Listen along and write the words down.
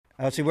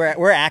Oh, see,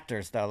 we're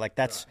actors though. Like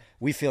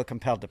we feel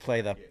compelled to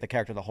play the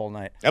character the whole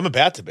night. I'm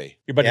about to be.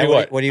 You're about to do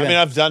what? What do you? I mean,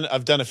 I've done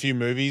a fefew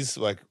movies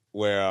like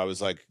where I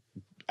was like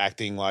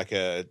acting like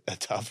a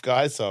tough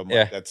guy. So I'm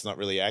like, that's not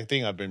really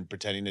acting. I've been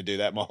pretending to do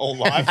that my whole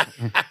life.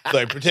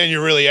 Like pretend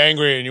you're really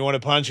angry and you want to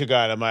punch a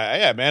guy. And I'm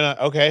like, yeah, man.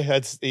 Okay,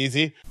 that's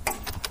easy.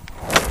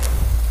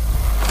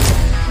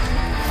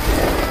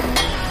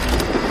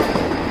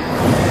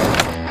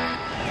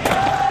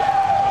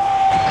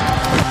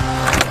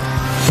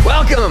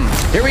 Welcome.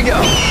 Here we go.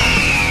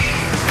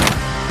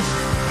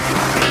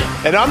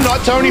 And I'm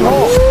not Tony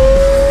Hawk.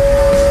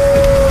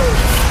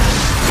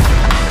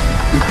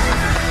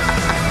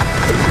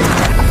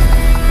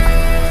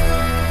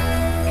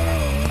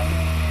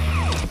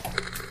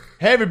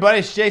 Hey everybody,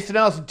 it's Jason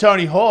Ellis and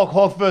Tony Hawk.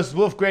 Hawk vs.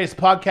 Wolf, greatest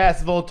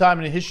podcast of all time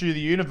in the history of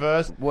the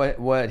universe.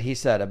 What he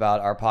said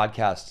about our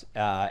podcast,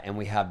 and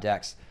we have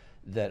decks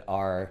that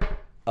are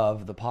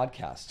of the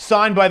podcast.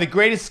 Signed by the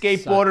greatest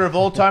skateboarder of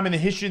all time in the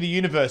history of the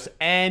universe,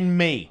 and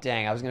me.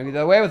 Dang, I was going to get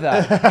away with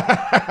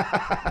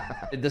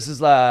that. This is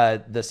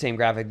the same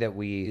graphic that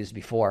we used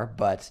before,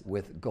 but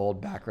with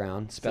gold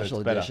background, special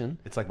edition.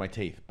 It's like my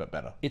teeth, but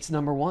better. It's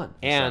number one.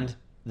 And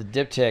the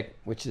diptych,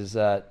 which is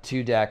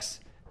 2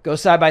 decks, go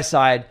side by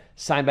side,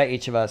 signed by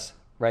each of us,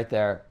 right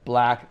there.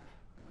 Black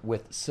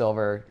with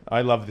silver.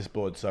 I love this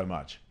board so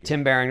much.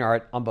 Tim Baring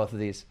art on both of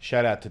these.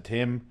 Shout out to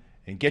Tim.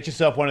 And get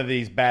yourself one of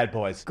these bad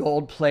boys.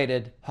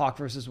 Gold-plated Hawk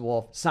vs.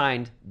 Wolf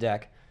signed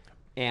deck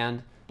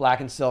and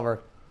black and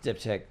silver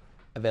diptych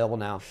available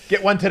now.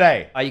 Get one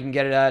today. You can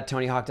get it at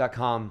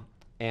TonyHawk.com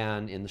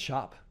and in the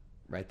shop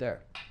right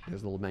there.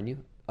 There's a little menu,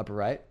 upper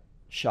right,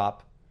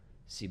 shop.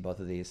 See both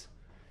of these.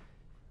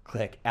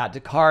 Click add to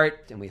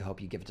cart, and we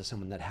hope you give it to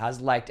someone that has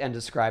liked and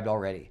described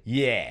already.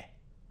 Yeah.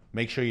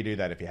 Make sure you do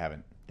that if you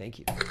haven't. Thank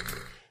you.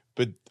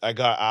 But I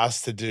got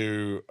asked to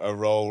do a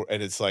role,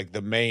 and it's like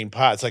the main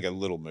part. It's like a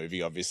little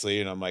movie,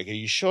 obviously. And I'm like, are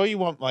you sure you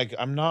want, like,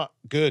 I'm not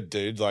good,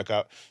 dude. Like,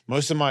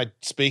 most of my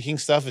speaking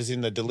stuff is in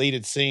the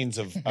deleted scenes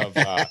of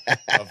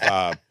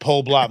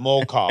Paul Blart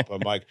Mall Cop. I'm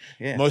like,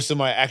 most of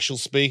my actual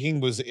speaking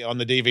was on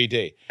the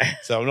DVD.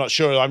 So I'm not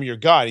sure I'm your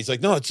guy. And he's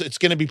like, no, it's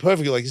going to be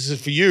perfect. Like, this is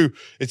for you.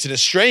 It's an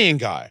Australian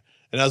guy.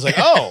 And I was like,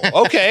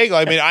 oh, okay.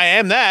 I mean, I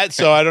am that,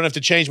 so I don't have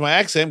to change my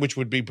accent, which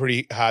would be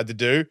pretty hard to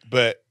do.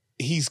 But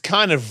he's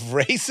kind of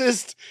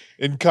racist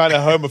and kind of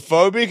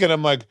homophobic, and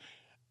I'm like,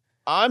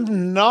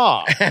 I'm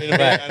not. You know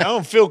what I mean? I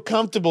don't feel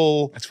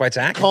comfortable. That's why it's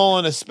acting.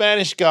 Calling a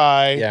Spanish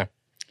guy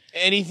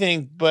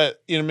anything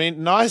but, you know what I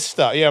mean, nice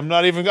stuff. Yeah,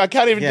 I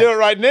can't even do it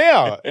right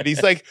now. And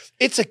he's like,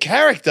 it's a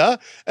character.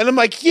 And I'm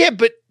like, yeah,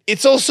 but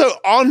it's also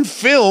on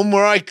film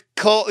where I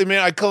call him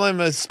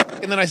and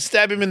then I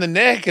stab him in the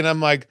neck, and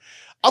I'm like,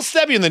 I'll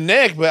stab you in the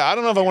neck, but I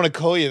don't know if I want to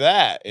call you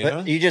that. You know?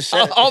 You just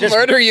said I'll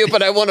murder you,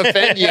 but I won't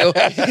offend you.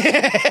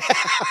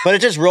 But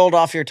it just rolled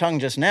off your tongue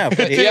just now.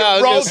 Did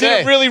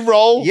it really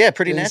roll? Yeah,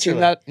 pretty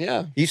naturally.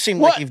 You seem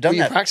like you've done Were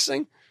you that.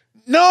 practicing?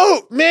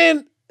 No,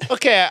 man.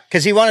 Okay.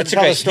 Because he wanted to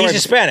tell the story. He's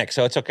Hispanic,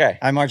 so it's okay.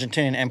 I'm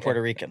Argentinian and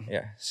Puerto Rican.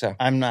 Yeah, so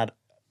I'm not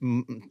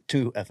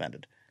too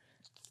offended.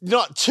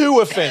 Not too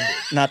offended.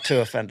 Not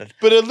too offended.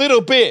 But a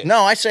little bit. No,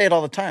 I say it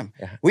all the time.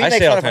 Yeah. We I make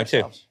say it fun all the of time,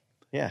 ourselves.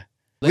 Yeah.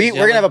 We're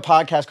going to have a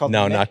podcast called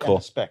No, The not Mick cool.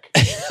 and the Spick.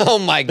 Oh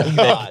my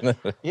God.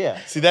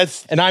 Yeah. See,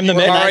 that's... And I'm the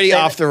We're man. already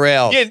off the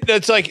rail. Yeah,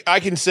 that's like, I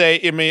can say,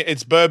 I mean,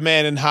 it's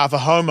Birdman and half a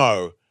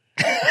homo.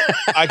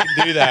 I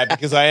can do that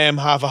because I am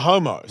half a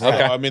homo. So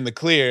I'm in the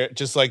clear,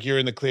 just like you're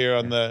in the clear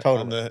on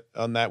the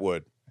on that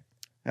word.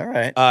 All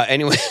right.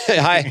 Anyway,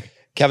 hi.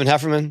 Kevin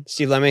Heffernan,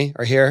 Steve Lemme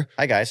are here.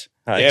 Hi, guys.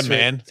 Yeah,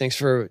 man. Thanks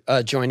for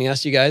joining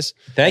us, you guys.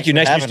 Thank you.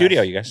 Nice new having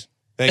studio, us. you guys.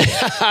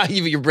 Thank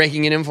you. You're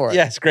breaking it in for it.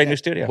 Yeah, it's a great new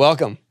studio.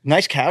 Welcome.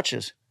 Nice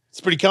couches.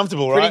 It's pretty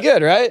comfortable, right? Pretty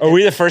good, right? Are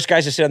we the first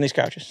guys to sit on these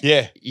couches?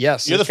 Yeah.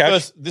 Yes. You're the couch?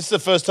 first. This is the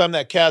first time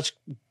that couch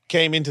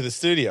came into the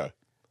studio.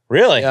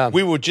 Really? Yeah.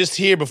 We were just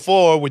here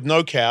before with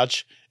no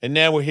couch, and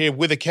now we're here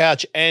with a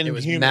couch and It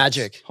was humans.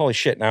 magic. Holy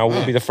shit, now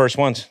we'll be the first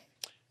ones.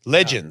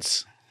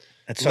 Legends.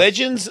 That's so-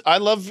 Legends. I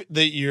love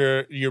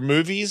your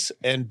movies,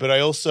 but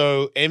I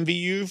also envy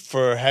you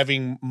for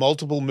having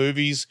multiple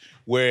movies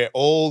where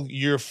all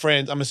your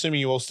friends. I'm assuming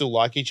you all still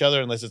like each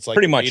other, unless it's like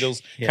Pretty much.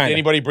 Beatles. Yeah. Did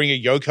anybody bring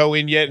a Yoko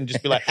in yet and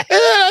just be like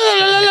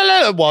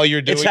while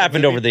you're doing? It's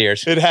happened over the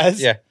years. It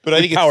has. Yeah. But I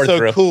We think it's powered so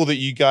through. cool that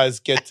you guys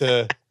get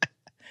to.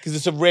 Because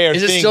it's a rare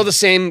Is thing. it still the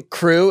same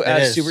crew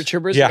as is. Super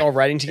Troopers? Yeah. You're all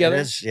writing together?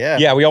 It is, yeah.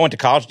 Yeah, we all went to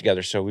college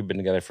together, so we've been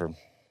together for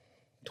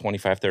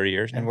 25, 30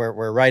 years now. And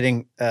we're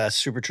writing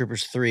Super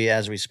Troopers 3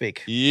 as we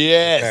speak.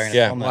 Yes.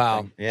 Yeah.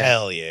 Wow. Yeah.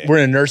 Hell yeah. We're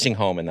in a nursing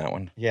home in that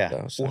one. Yeah.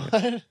 though, so-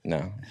 What?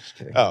 No, just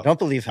kidding. Oh. Don't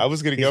believe him. I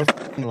was gonna He's go- a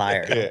fucking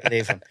liar. Yeah.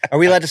 Believe him. Are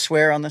we allowed to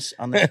swear on this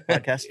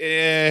podcast?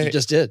 Yeah. You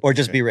just did. Or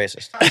just be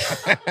racist?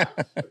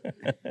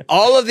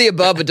 All of the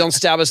above, but don't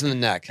stab us in the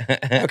neck.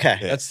 Okay.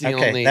 That's the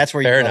okay. only. That's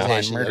where you Fair draw the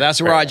enough. line. Murder.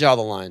 That's where I draw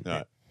the line. All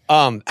right.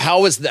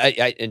 How was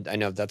that? I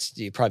know that's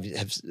you probably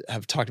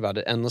have talked about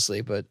it endlessly,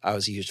 but I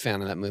was a huge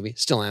fan of that movie.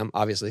 Still am,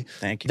 obviously.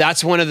 Thank you.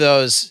 That's one of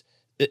those.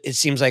 It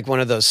seems like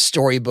one of those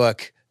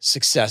storybook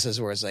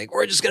successes where it's like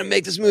we're just gonna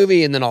make this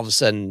movie, and then all of a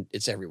sudden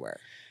it's everywhere.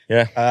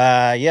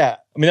 Yeah. Yeah.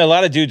 I mean, a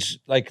lot of dudes,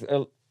 like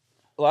a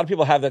lot of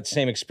people have that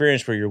same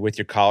experience where you're with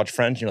your college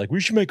friends and you're like, we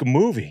should make a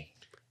movie.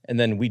 And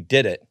then we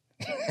did it.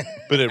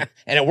 But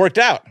and it worked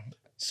out.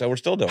 So we're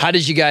still doing it. How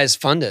did you guys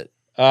fund it?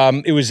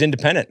 It was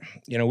independent.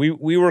 You know,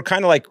 we were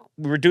kind of like,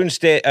 we were doing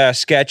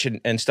sketch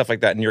and stuff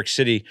like that in New York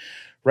City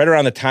right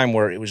around the time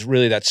where it was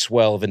really that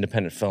swell of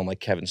independent film, like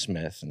Kevin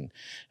Smith and,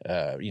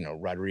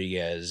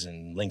 Rodriguez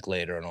and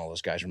Linklater and all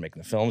those guys were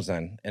making the films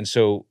then. And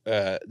so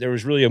there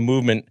was really a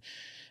movement.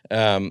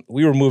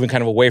 We were moving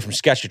kind of away from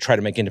sketch to try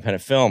to make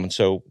independent film. And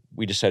so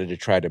we decided to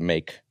try to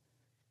make,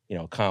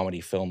 a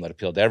comedy film that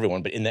appealed to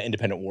everyone, but in the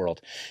independent world.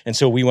 And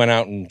so we went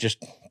out and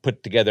just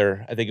put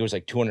together, I think it was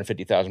like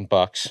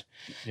 $250,000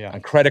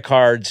 on credit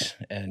cards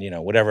and,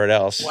 whatever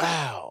else.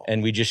 wow.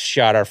 And we just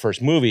shot our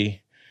first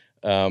movie,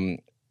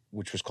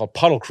 which was called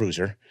Puddle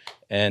Cruiser.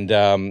 And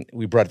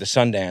we brought it to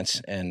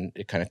Sundance, and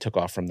it kind of took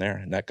off from there.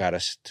 And that got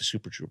us to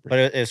Super Troopers. But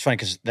it's funny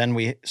because then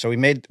we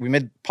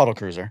made Puddle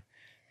Cruiser,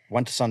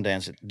 went to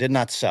Sundance. It did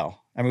not sell.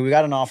 I mean, we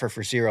got an offer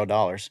for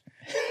 $0.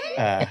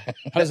 How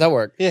does that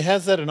work? Yeah,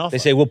 how's that an offer? They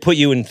say, we'll put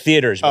you in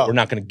theaters, but we're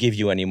not going to give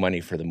you any money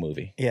for the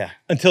movie. Yeah.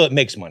 Until it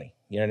makes money.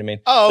 You know what I mean?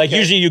 Oh, okay. Like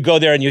usually you go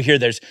there and you hear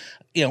there's,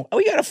 we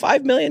got a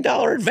 $5 million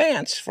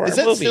advance for Is our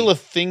that movie. still a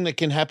thing that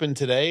can happen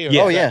today? Or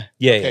Yeah. Oh, is yeah. that-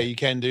 Yeah, Okay, yeah. you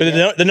can do But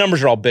that. the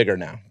numbers are all bigger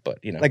now,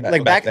 but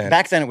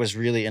Back then it was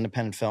really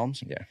independent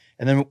films. Yeah.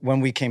 And then when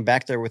we came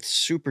back there with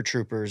Super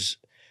Troopers,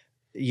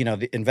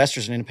 the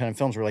investors in independent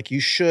films were like, you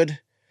should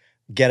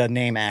get a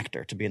name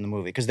actor to be in the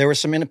movie. Because there were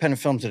some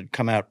independent films that had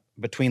come out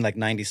between like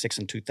 96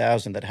 and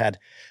 2000 that had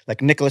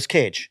like Nicolas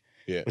Cage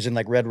was in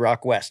like Red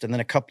Rock West. And then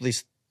a couple of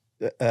these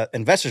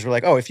investors were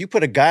like, oh, if you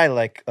put a guy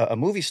like a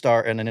movie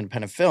star in an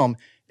independent film,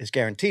 it's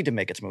guaranteed to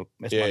make its money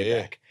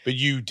back. But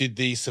you did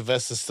the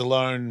Sylvester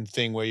Stallone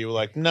thing where you were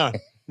like, no,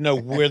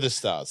 we're the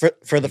stars.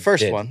 For the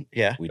first did. one,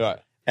 yeah. Right.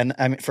 And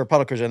I mean, for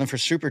Puddle Cruiser, and then for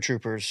Super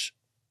Troopers.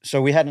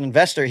 So we had an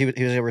investor. He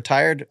was a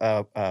retired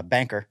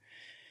banker,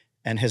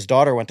 and his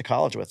daughter went to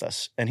college with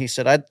us. And he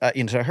said,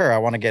 to her, I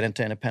want to get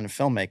into independent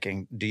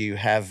filmmaking. Do you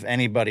have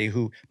anybody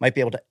who might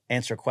be able to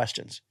answer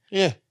questions?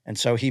 Yeah. And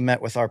so he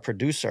met with our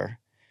producer,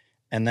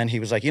 and then he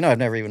was like, I've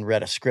never even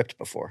read a script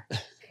before.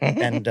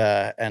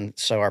 and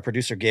so our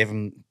producer gave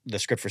him the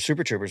script for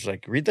Super Troopers,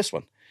 like, read this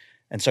one.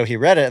 And so he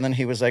read it, and then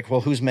he was like,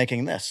 well, who's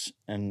making this?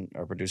 And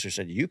our producer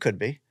said, you could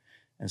be.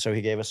 And so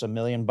he gave us $1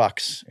 million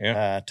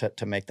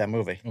to make that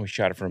movie. we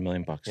shot it for $1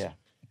 million. Yeah.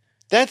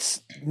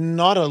 That's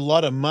not a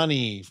lot of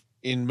money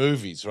in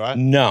movies, right?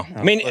 No.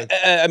 I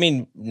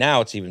mean,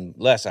 now it's even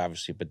less,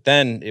 obviously, but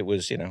then it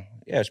was,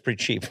 it's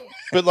pretty cheap.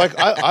 But like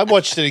I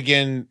watched it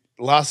again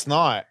last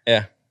night.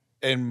 Yeah.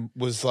 And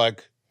was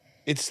like,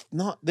 it's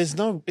not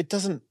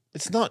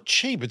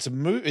cheap. It's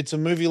a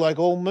movie like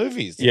all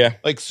movies. Yeah.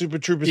 Like Super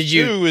Troopers Did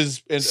you 2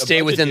 is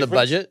Stay within the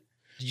budget?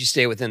 Did you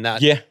stay within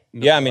that? Yeah.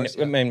 Yeah. Course,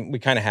 I mean, we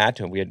kind of had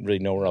to. We had really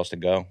nowhere else to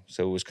go.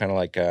 So it was kind of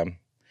like,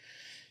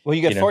 Well,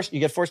 you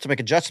get forced to make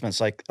adjustments.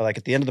 Like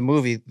at the end of the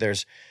movie,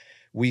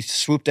 we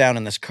swoop down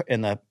in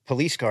the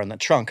police car in the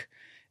trunk,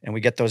 and we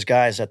get those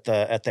guys at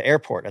the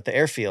airport, at the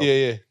airfield.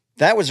 Yeah.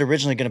 That was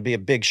originally going to be a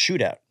big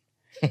shootout,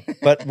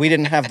 but we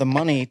didn't have the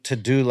money to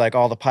do like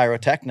all the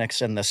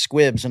pyrotechnics and the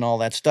squibs and all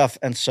that stuff.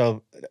 And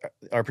so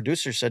our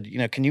producer said,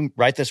 can you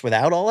write this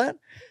without all that?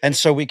 And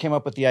so we came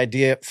up with the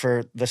idea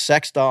for the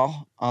sex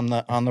doll on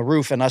the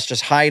roof and us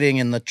just hiding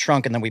in the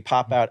trunk, and then we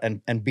pop out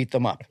and beat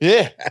them up.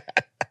 Yeah.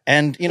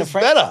 And It's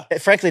better.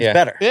 Frankly, it's Yeah.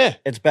 better. Yeah.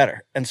 It's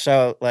better. And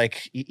so,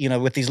 like,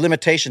 with these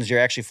limitations, you're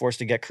actually forced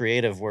to get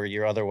creative where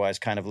you're otherwise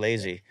kind of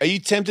lazy. Are you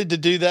tempted to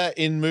do that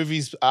in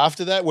movies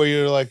after that where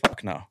you're like,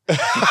 Fuck no.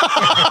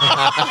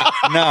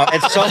 No,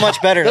 it's so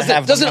much better to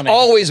have the Doesn't money.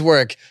 always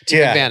work to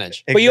your Yeah.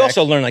 advantage. but you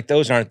also learn like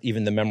those aren't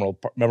even the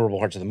memorable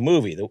parts of the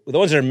movie. The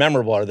ones that are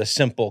memorable are the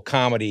simple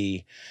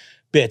comedy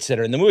bits that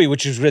are in the movie,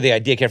 which is really the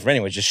idea came from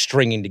anyway, just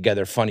stringing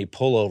together funny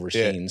pullover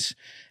Yeah. scenes.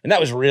 And that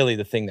was really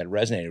the thing that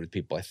resonated with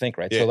people, I think,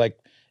 right? Yeah. So like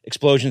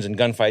explosions and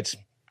gunfights.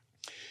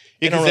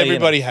 because really,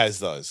 everybody has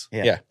those.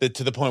 Yeah.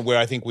 To the point where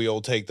I think we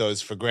all take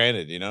those for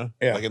granted, Yeah.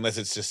 Like unless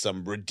it's just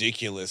some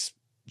ridiculous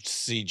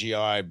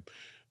CGI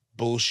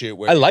bullshit.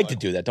 Where I you're like to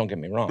do that, don't get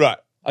me wrong. Right.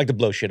 I like to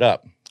blow shit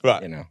up,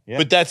 Right. Yeah.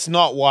 But that's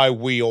not why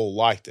we all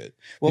liked it.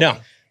 Well, No.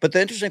 But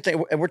the interesting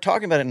thing, and we're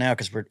talking about it now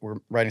because we're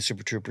writing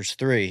Super Troopers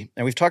 3,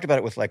 and we've talked about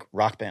it with like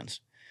rock bands.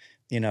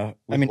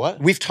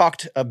 What? We've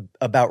talked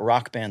about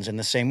rock bands in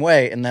the same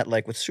way, in that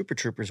like with Super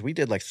Troopers, we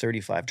did like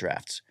 35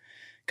 drafts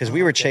because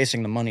we were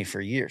chasing the money for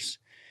years.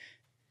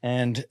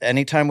 And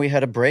anytime we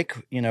had a break,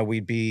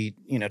 we'd be,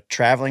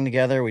 traveling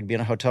together, we'd be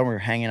in a hotel, we were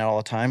hanging out all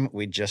the time,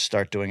 we'd just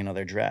start doing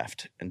another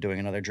draft and doing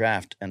another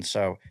draft. And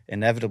so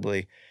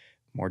inevitably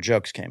more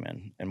jokes came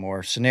in and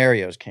more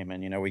scenarios came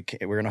in. We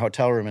were in a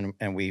hotel room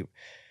and we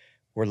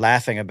were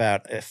laughing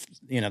about if,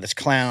 this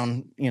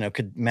clown,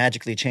 could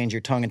magically change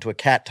your tongue into a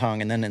cat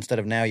tongue. And then instead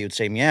of now, you'd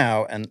say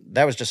meow. And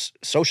that was just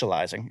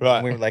socializing. Right.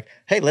 And we were like,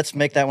 hey, let's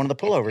make that one of the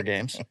pullover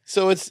games.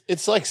 So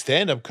it's like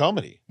stand-up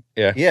comedy.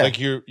 Yeah. Yeah. Like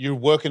you're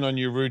working on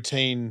your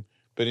routine,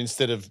 but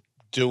instead of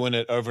doing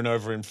it over and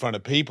over in front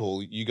of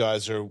people. You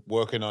guys are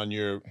working on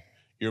your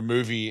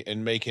movie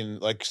and making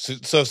like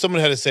so if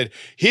someone had said,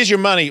 here's your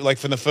money, like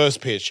from the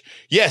first pitch,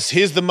 yes,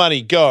 here's the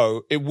money,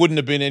 go, it wouldn't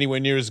have been anywhere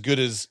near as good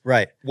as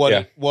what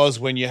it was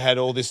when you had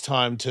all this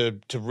time to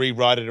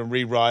rewrite it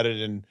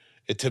and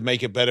to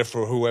make it better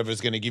for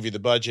whoever's going to give you the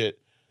budget.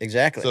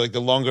 Exactly. So like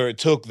the longer it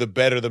took, the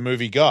better the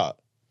movie got.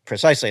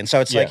 Precisely. And so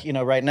it's like,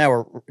 right now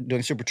we're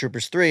doing Super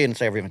Troopers 3 and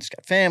so everyone's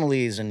got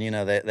families and,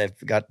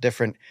 they've got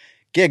different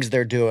gigs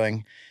they're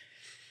doing.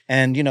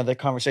 And, the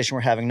conversation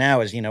we're having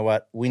now is,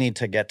 what, we need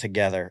to get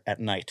together at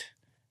night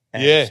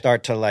and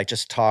start to like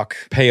just talk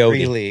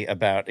freely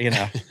about,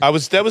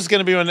 that was going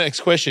to be my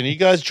next question. Are you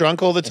guys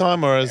drunk all the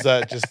time or is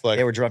that just like.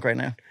 Yeah, we're drunk right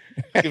now.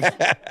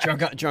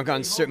 drunk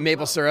on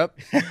maple syrup?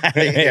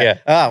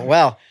 Oh,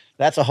 well,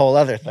 that's a whole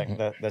other thing.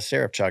 The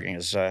syrup chugging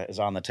is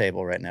on the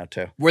table right now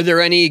too. Were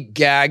there any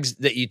gags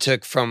that you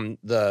took from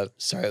the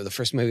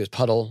first movie was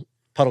Puddle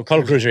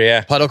Cruiser,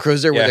 yeah. Puddle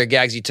Cruiser? Were there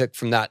gags you took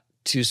from that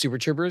to Super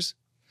Troopers?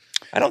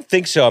 I don't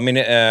think so. I mean,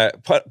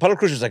 Puddle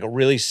Cruiser is like a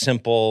really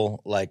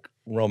simple, like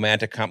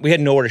romantic we had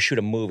nowhere to shoot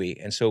a movie,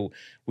 and so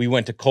we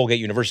went to Colgate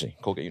University,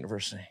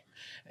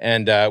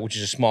 and which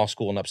is a small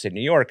school in upstate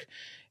New York,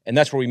 and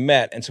that's where we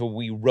met. And so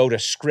we wrote a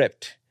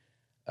script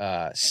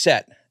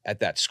set at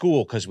that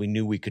school because we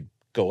knew we could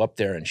go up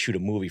there and shoot a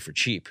movie for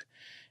cheap.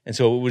 And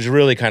so it was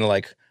really kind of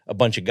like a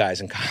bunch of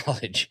guys in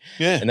college.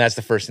 Yeah. And that's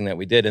the first thing that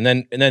we did. And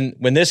then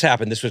when this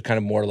happened, this was kind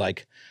of more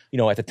like,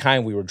 at the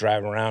time we were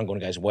driving around, going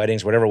to guys'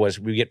 weddings, whatever it was,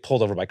 we'd get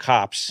pulled over by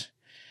cops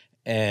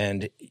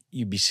and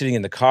you'd be sitting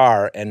in the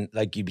car and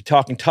like you'd be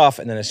talking tough.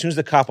 And then as soon as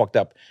the cop walked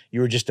up,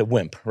 you were just a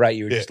wimp, right?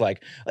 You were just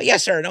like, oh,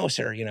 yes, sir, no,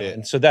 sir,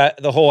 And so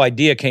that the whole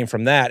idea came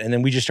from that. And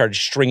then we just started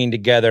stringing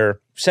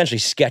together essentially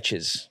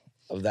sketches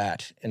of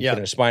that and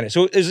putting a spine.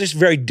 So it was just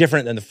very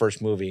different than the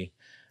first movie.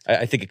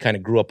 I think it kind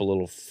of grew up a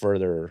little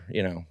further,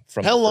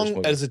 from how the first long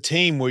movie. as a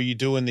team were you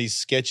doing these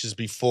sketches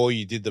before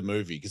you did the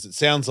movie? Because it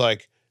sounds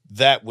like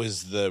that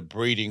was the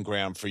breeding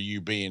ground for you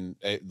being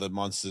the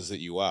monsters that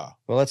you are.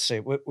 Well, let's see.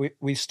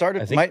 We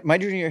started my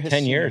junior year.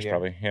 10 years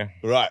probably, yeah.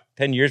 Right.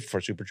 10 years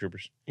before Super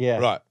Troopers. Yeah.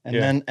 Right.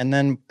 And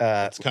then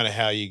that's kind of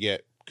how you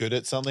get good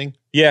at something.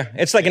 Yeah,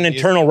 it's like an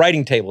internal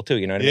writing table too,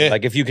 you know what I mean?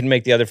 Like if you can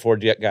make the other four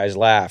guys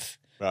laugh,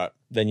 right,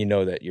 then you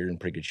know that you're in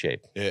pretty good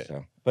shape. Yeah.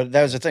 So. But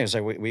that was the thing. It's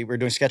like we were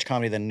doing sketch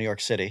comedy then in New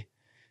York City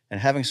and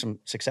having some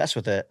success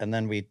with it. And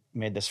then we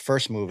made this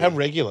first movie. How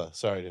regular?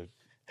 Sorry, dude.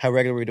 How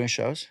regular were we doing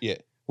shows? Yeah.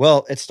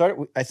 Well, it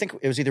started, I think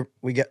it was either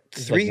we get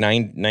three.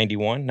 Like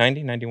 91?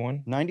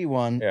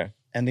 91. Yeah.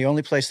 And the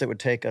only place that would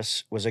take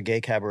us was a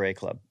gay cabaret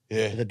club.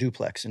 Yeah. The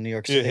Duplex in New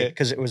York City.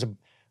 Because it was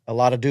a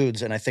lot of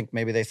dudes. And I think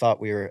maybe they thought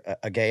we were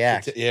a gay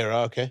act. Yeah,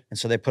 right, okay. And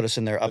so they put us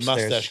in there The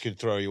upstairs. mustache could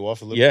throw you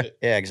off a little bit.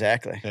 Yeah,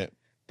 exactly. Yeah.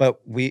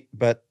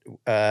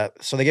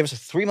 So they gave us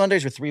 3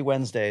 Mondays or 3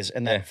 Wednesdays,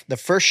 and then the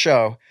first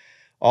show,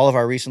 all of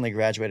our recently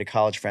graduated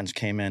college friends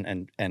came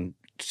in and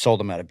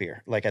sold them out of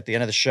beer. Like at the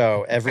end of the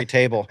show, every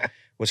table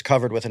was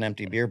covered with an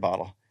empty beer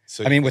bottle.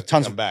 So with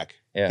tons of back.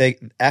 Yeah.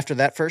 After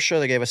that first show,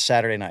 they gave us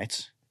Saturday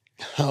nights.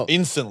 Oh.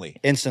 Instantly.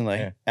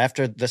 Yeah.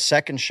 After the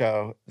second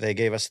show, they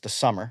gave us the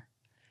summer,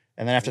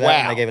 and then after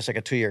that, they gave us like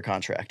a 2-year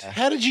contract.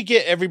 How did you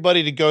get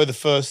everybody to go the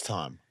first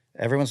time?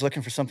 Everyone's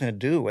looking for something to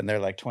do when they're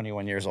like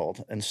 21 years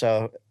old. And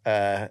so,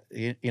 and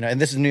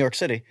this is New York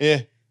City.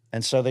 Yeah.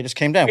 And so they just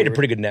came down. We had a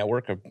pretty good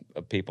network of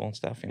people and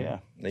stuff.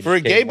 For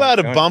a gay bar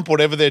to bump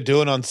whatever they're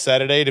doing on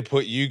Saturday to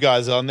put you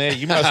guys on there,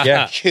 you must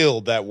have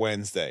killed that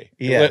Wednesday.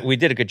 Yeah. We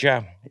did a good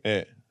job.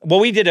 Yeah.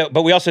 Well,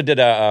 but we also did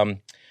a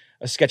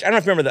sketch. I don't know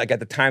if you remember that, like at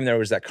the time there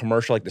was that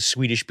commercial, like the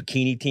Swedish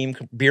bikini team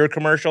beer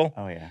commercial.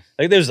 Oh yeah.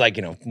 Like there was like,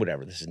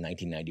 whatever, this is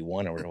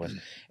 1991 or whatever it was.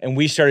 And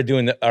we started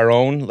doing our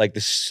own, like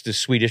the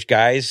Swedish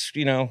guys,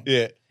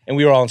 Yeah. And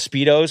we were all in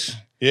Speedos.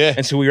 Yeah.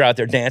 And so we were out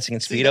there dancing in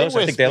Speedos.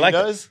 I think they liked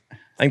it.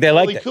 I think they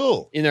Really liked it.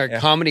 cool. In their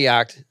comedy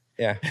act.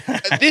 Yeah.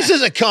 This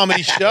is a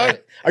comedy show.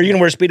 Are you going to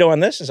wear a Speedo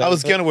on this? I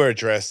was going to wear a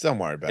dress. Don't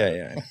worry about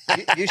it.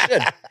 Yeah. You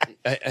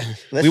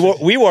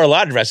should. We wore a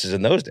lot of dresses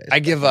in those days. I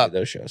give up.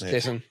 Those shows.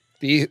 Jason,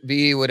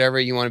 be whatever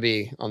you want to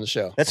be on the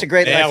show. That's a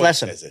great life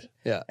lesson.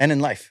 Yeah. And in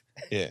life.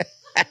 Yeah.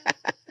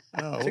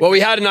 Well, we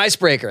had an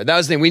icebreaker. That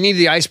was the thing. We needed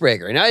the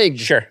icebreaker. And I think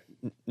Sure.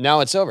 now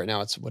it's over. Now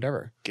it's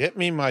whatever. Get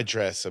me my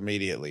dress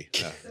immediately.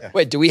 No,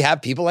 Wait, do we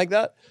have people like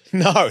that?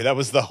 no, that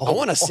was the whole I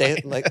want to say point.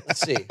 it. Like, let's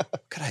see.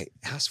 Could I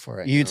ask for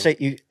it? You'd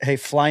say, hey,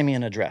 fly me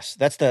in a dress.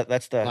 That's the.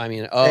 I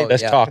mean,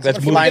 Let's talk. Let's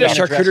Can move. we Get a on a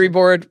dress. charcuterie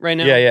board right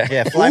now.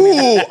 Yeah. Fly me.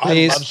 Ooh, I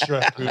Please. love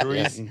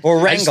charcuteries.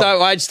 Or I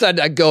just thought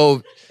I'd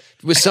go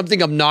with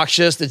something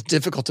obnoxious that's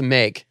difficult to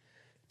make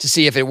to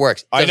see if it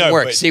works. I Doesn't know,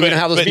 work. but- See, we don't but-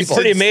 have those but people.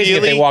 Pretty amazing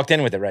if they Sincerely- walked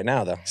in with it right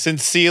now, though.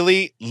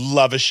 Sincerely,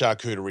 love a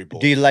charcuterie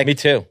board. Do you like? Me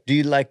too. Do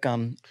you like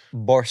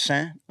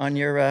boursin on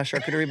your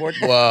charcuterie board?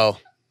 Whoa.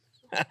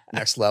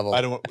 Next level. I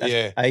don't.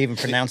 Yeah, I even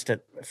pronounced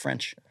it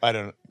French. I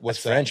don't. What's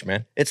That's that? French,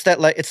 man. It's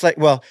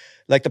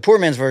like the poor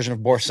man's version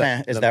of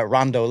boursin is that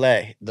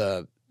rondolet.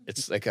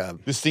 It's like a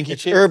The stinky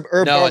It's chip.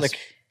 herb no, garlic.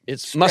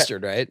 It's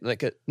mustard, right?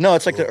 Like a. No,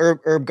 it's like the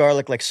herb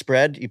garlic like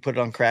spread. You put it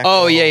on crackers.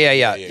 Oh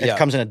yeah. It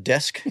comes in a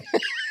disc.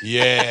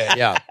 Yeah.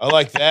 Yeah. I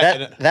like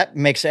that. That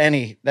takes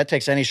any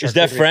charcuterie. Is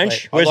that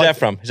French? plate. Where's that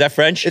from? Is that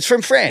French? It's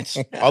from France.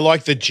 I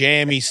like the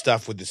jammy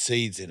stuff with the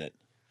seeds in it.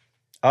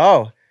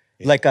 Oh,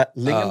 like a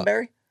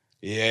lingonberry?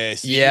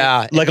 Yes.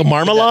 Yeah. like a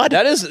marmalade?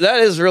 That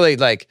is really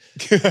like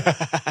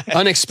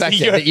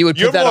unexpected that you would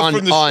put that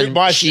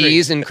on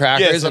cheese and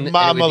crackers. Yes, and a it would be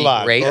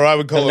marmalade, great. or I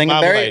would The call it lingonberry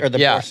marmalade. or the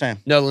Yeah. boursin?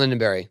 No,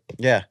 lingonberry.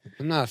 Yeah.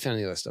 I'm not a fan of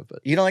the other stuff, but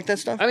You don't like that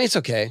stuff? I mean, it's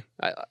okay.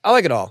 I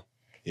like it all.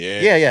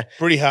 Yeah.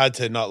 Pretty hard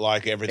to not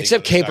like everything.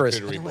 Except on a capers. I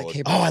charcuterie don't like board.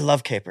 capers. Oh, I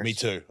love capers. Me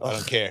too. I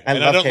don't care. I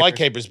And I love don't like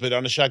capers. capers, but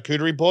on a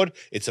charcuterie board,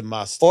 it's a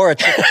must. Or a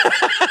chicken.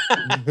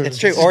 It's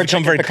true. Or a become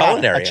chicken very piccata.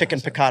 culinary. A chicken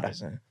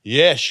piccata.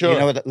 Yeah, sure. You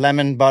know, with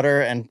lemon,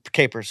 butter, and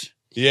capers.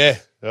 Yeah.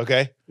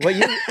 Okay. Well,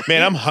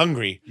 Man, I'm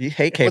hungry. you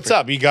hate capers. What's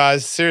up, you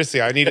guys?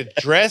 Seriously, I need a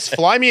dress.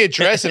 Fly me a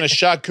dress and a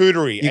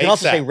charcuterie. You can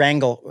also ASAP. say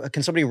wrangle.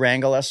 Can somebody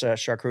wrangle us a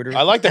charcuterie?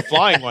 I like the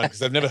flying one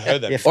because I've never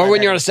heard that. Yeah, before. Or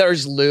when you're on a set, or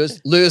just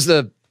lose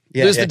the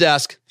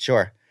desk.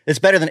 Sure. It's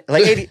better than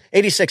like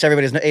 86.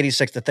 Everybody's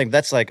 86 to think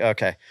that's like,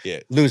 okay. Yeah.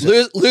 Lose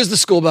it. Lose the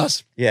school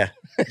bus. Yeah.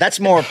 That's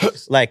more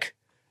like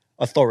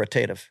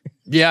authoritative.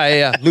 Yeah. Hey,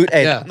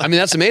 Yeah. I mean,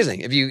 that's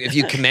amazing. If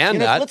you command you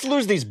know, that. let's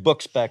lose these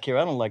books back here.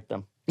 I don't like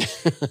them.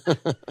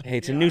 Hey,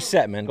 it's a new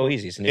set, man. Go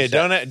easy. It's a new Yeah,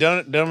 set.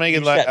 don't make it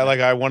You like set,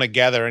 man. I want to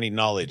gather any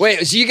knowledge.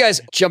 Wait, so you guys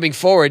jumping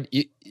forward,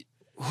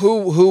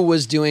 who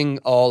was doing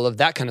all of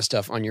that kind of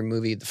stuff on your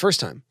movie the first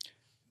time?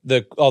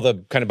 All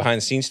the kind of behind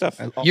the scenes stuff.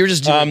 You were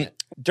just doing it.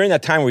 During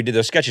that time where we did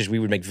those sketches, we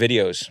would make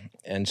videos,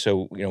 and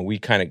so we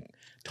kind of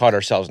taught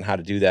ourselves on how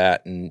to do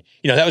that. And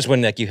that was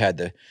when like you had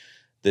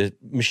the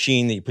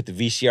machine that you put the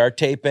VCR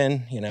tape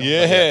in. Yeah.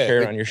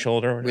 carry it on your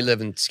shoulder. We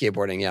live in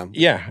skateboarding, yeah.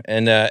 Yeah,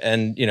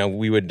 and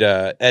we would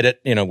edit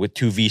with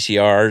 2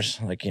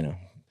 VCRs,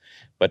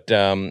 But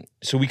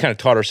so we kind of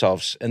taught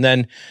ourselves, and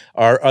then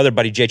our other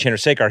buddy Jay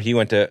Chandrasekhar, he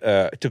went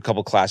to took a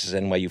couple classes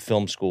at NYU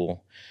Film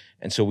School,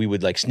 and so we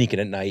would like sneak in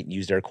at night and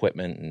use their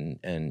equipment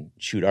and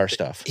shoot our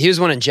stuff. He was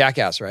one in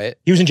Jackass, right?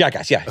 He was in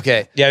Jackass, yeah.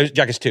 Okay. Yeah, it was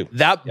Jackass 2.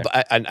 That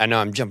I know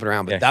I'm jumping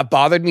around, but that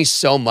bothered me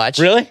so much.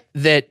 Really?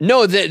 That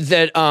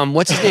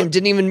what's his name?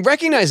 Didn't even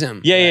recognize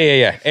him.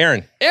 Yeah.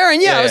 Aaron.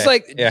 Aaron, yeah. I was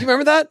like, yeah. do you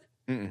remember that?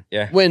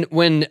 Yeah.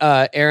 When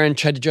Aaron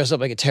tried to dress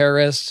up like a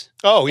terrorist.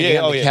 Oh and he yeah.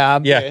 got Oh in the yeah.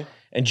 Cab. Yeah.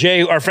 And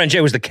Jay, our friend Jay,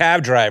 was the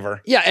cab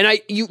driver. Yeah, and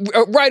you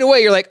right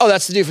away you're like, oh,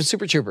 that's the dude from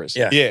Super Troopers.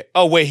 Yeah. Yeah.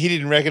 Oh wait, he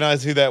didn't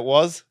recognize who that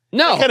was.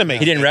 No, Kind of makes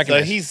He didn't sense.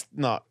 recognize. So he's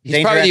not.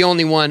 he's probably the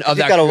only one of He's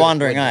that. got a crew.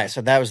 wandering eye, so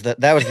that was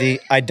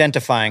the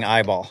identifying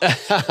eyeball.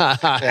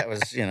 That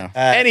was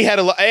And he had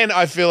a lot. And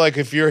I feel like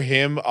if you're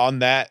him on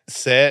that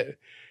set,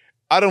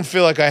 I don't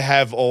feel like I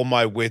have all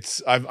my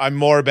wits. I'm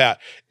more about,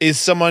 is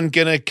someone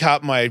gonna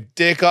cut my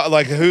dick off?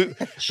 Like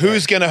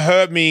who's gonna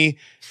hurt me?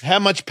 How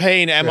much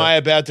pain am I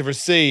about to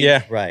receive?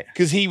 Yeah. right.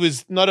 Because he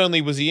was, not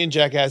only was he in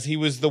Jackass, he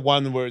was the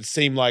one where it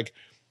seemed like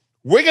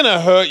we're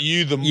gonna hurt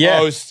you the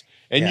most.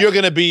 And you're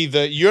going to be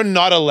you're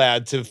not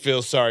allowed to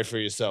feel sorry for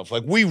yourself.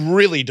 Like, we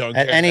really don't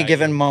care. At any about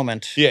given you.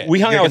 moment. Yeah.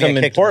 We hung You're out with gonna him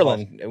get in kicked in the balls.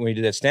 Portland when we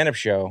did that stand-up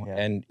show,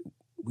 and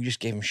we just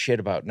gave him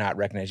shit about not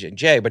recognizing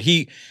Jay. But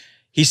he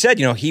said,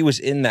 he was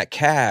in that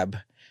cab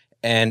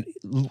and,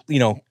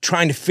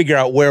 trying to figure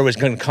out where it was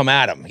going to come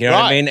at him. You know what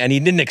I Right. mean? And he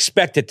didn't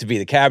expect it to be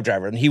the cab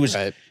driver. And he was,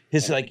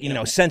 his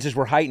senses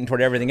were heightened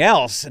toward everything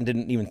else and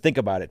didn't even think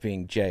about it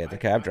being Jay at the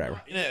cab driver.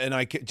 And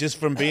just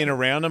from being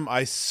around him,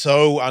 I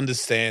so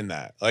understand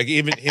that. Like,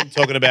 even him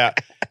talking about,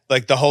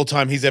 like, the whole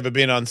time he's ever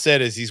been on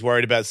set is he's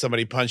worried about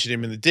somebody punching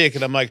him in the dick.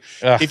 And I'm like,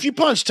 if you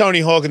punch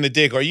Tony Hawk in the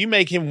dick, or you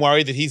make him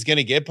worry that he's going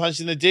to get punched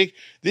in the dick,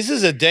 this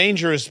is a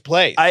dangerous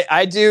place.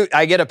 I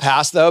get a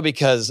pass though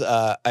because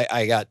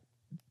I got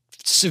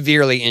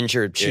severely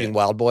injured shooting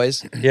Wild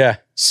Boys. Yeah.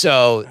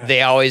 So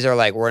they always are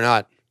like, we're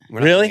not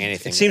Really? doing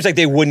anything. It seems like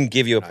they wouldn't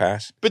give you a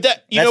pass. But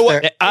that, you That's know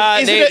what?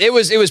 their- it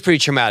was pretty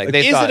traumatic.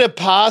 They Is thought, it a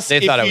pass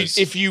they thought it was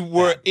if you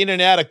were in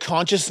and out of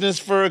consciousness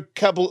for a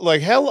couple,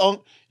 like, how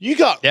long? You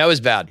got, that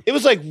was bad. it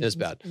was like It was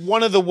bad.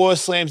 one of the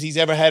worst slams he's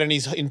ever had in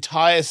his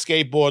entire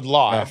skateboard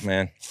life. Oh,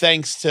 man.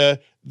 Thanks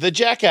to the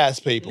Jackass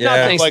people. Not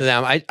Yeah. thanks Like, to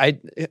them.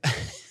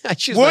 I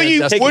choose Were my you,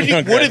 destiny.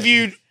 what have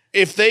you,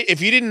 if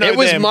you didn't know It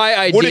was them,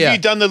 my what idea. have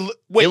you done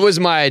wait, It was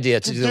my idea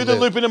to do the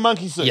loop in a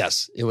monkey suit?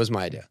 Yes, it was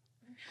my idea.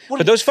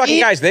 But those fucking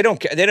guys, they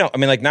don't. I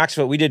mean, like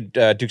Knoxville, we did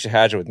Dukes of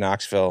Hazzard with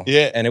Knoxville.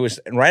 Yeah. And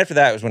right after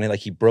that was when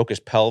he broke his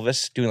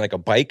pelvis doing like a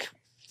bike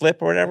flip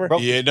or whatever.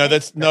 Yeah, no,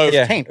 that's no.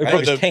 Yeah. taint, It right?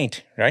 broke his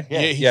taint, right?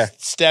 Yeah, he Yeah.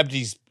 stabbed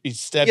his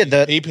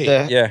Yeah, EP.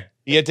 Yeah.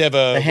 He had to have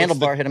The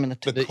handlebar hit him in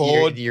the the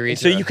cord.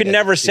 So you could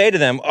never say to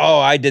them, "Oh,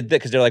 I did that,"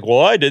 because they're like, "Well,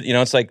 I did."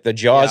 It's like the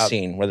Jaws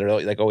scene where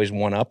they're like always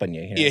one up on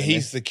you. Yeah,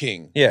 he's the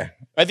king. Yeah.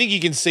 I think you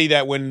can see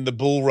that when the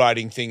bull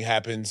riding thing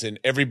happens and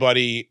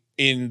everybody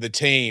in the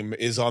team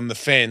is on the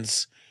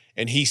fence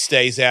and he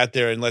stays out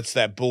there and lets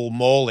that bull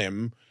maul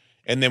him.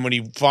 And then when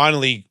he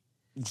finally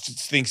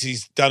thinks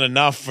he's done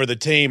enough for the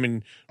team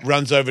and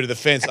runs over to the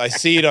fence, I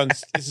see it on,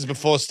 this is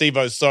before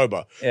Steve-O's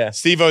sober. Yeah.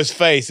 Steve-O's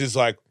face is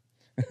like,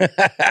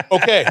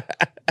 okay.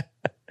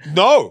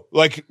 no,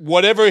 like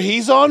whatever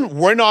he's on,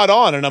 we're not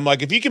on. And I'm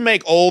like, if you can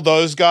make all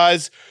those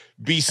guys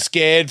be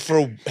scared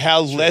for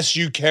how less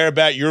you care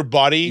about your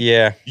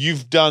body,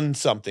 you've done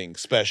something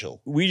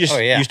special. We just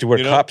used to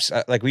wear cups.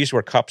 Like we used to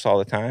wear cups all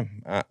the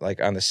time, like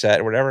on the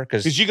set or whatever.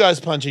 Because you guys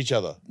punch each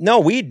other. No,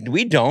 we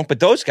don't. But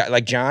those guys,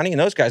 like Johnny and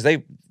those guys,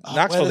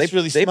 Knoxville,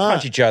 they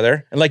punch each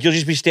other. And like you'll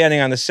just be standing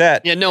on the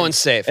set. Yeah, no one's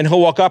safe. And he'll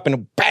walk up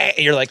and bang,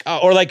 you're like, oh.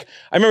 Or like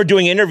I remember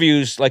doing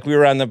interviews, like we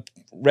were on the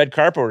red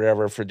carpet or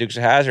whatever for Dukes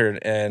of Hazzard,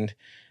 and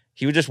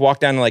he would just walk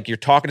down and like you're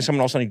talking to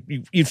someone, all of a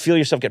sudden you'd feel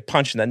yourself get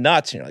punched in the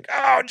nuts, and you're like,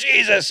 oh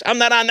Jesus, I'm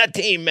not on that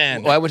team,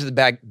 man. Well, I went to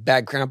the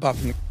Bad Grandpa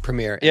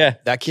premiere. Yeah,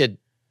 that kid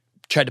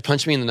tried to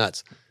punch me in the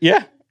nuts.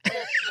 Yeah.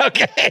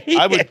 Okay.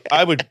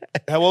 I would.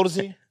 How old is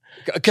he?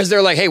 Because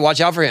they're like, hey,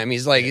 watch out for him.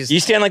 He's like, you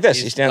stand like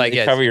this. You stand like,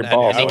 you cover your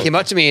balls. And he came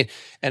up to me,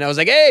 and I was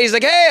like, hey. He's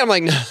like, hey. I'm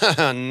like,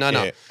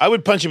 no. I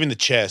would punch him in the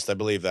chest. I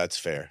believe that's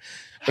fair.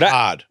 But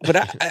hard.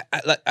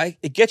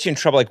 It gets you in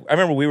trouble. Like I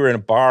remember we were in a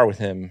bar with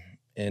him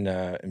in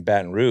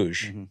Baton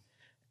Rouge,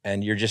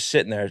 and you're just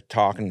sitting there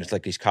talking to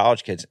like these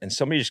college kids, and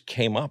somebody just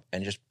came up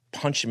and just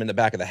punched him in the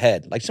back of the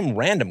head, like some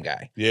random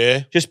guy.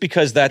 Yeah, just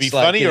because that's be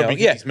like, funny, or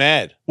because he's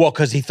mad. Well,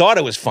 because he thought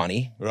it was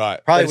funny, right?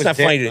 Probably it's not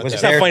funny.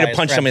 It's not funny to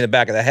punch somebody in the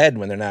back of the head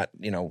when they're not.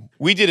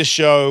 We did a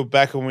show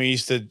back when we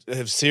used to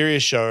have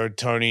serious show,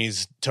 Tony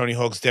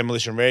Hawk's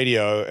Demolition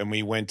Radio, and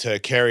we went to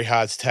Carey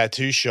Hart's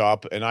tattoo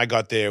shop, and I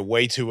got there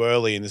way too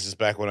early, and this is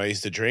back when I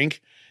used to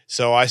drink.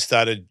 So I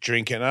started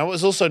drinking. I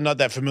was also not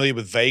that familiar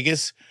with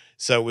Vegas,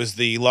 so it was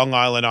the Long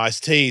Island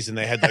iced teas, and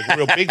they had like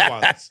real big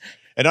ones.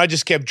 And I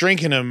just kept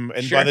drinking them,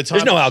 and by the time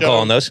there's no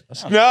alcohol in those.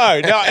 No,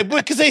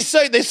 because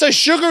they're so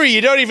sugary,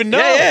 you don't even know.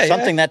 Yeah,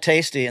 something that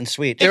tasty and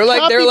sweet. They're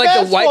like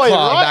the White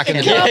Claw back in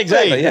the day. Yeah,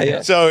 exactly.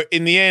 Yeah. So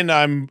in the end,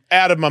 I'm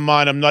out of my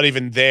mind. I'm not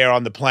even there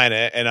on the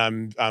planet, and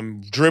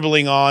I'm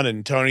dribbling on,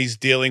 and Tony's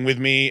dealing with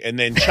me, and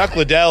then Chuck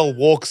Liddell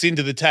walks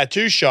into the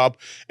tattoo shop,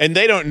 and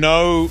they don't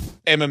know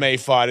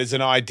MMA fighters,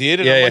 and I did,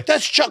 and I'm like,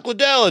 that's Chuck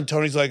Liddell, and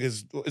Tony's like,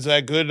 is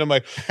that good? And I'm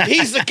like,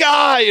 he's the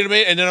guy, you know what I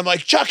mean? And then I'm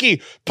like,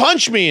 Chucky,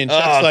 punch me, and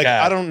Chuck's like,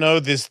 I don't know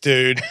this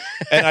dude,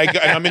 and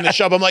I'm in the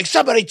shop. I'm like,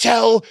 somebody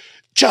tell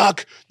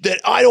Chuck that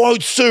I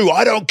won't sue.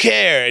 I don't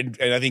care.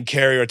 And I think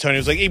Carey or Tony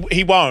was like,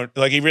 he won't.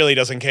 Like, he really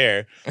doesn't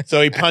care.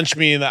 So he punched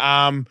me in the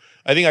arm.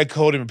 I think I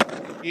called him,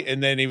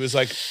 and then he was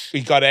like, he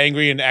got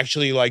angry and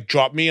actually like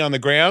dropped me on the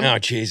ground. Oh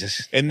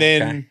Jesus! And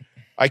then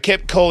I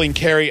kept calling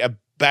Carey a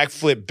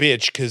backflip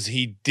bitch because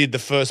he did the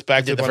first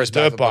backflip on his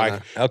dirt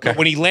bike. Okay. But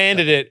when he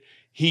landed it,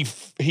 he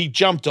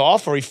jumped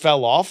off or he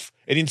fell off.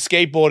 And in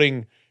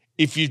skateboarding,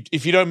 if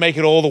you don't make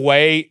it all the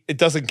way, it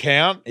doesn't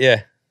count.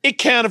 Yeah. It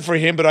counted for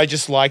him, but I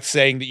just liked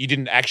saying that you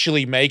didn't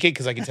actually make it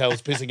because I could tell it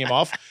was pissing him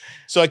off.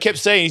 So I kept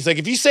saying, he's like,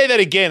 if you say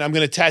that again, I'm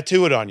going to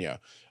tattoo it on you.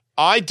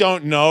 I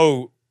don't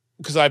know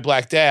because I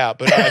blacked out,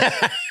 but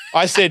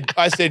I said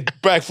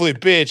backflip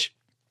bitch.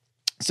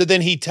 So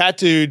then he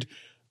tattooed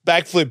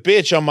backflip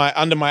bitch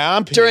under my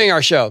armpit. During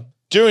our show.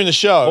 During the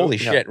show. Holy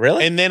shit,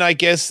 really? And then I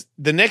guess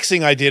the next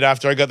thing I did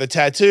after I got the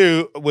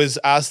tattoo was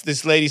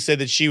this lady said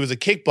that she was a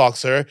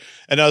kickboxer.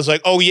 And I was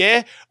like, oh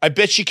yeah? I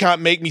bet she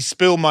can't make me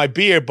spill my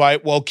beer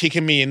while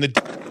kicking me in the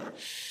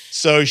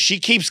So she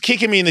keeps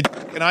kicking me in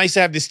the and I used to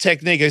have this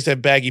technique. I used to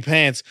have baggy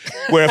pants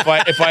where if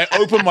I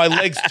open my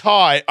legs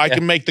tight, I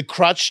can make the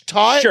crutch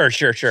tight. Sure.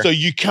 So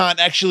you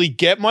can't actually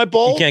get my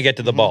balls. You can't get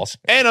to the balls.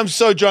 And I'm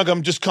so drunk,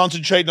 I'm just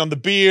concentrating on the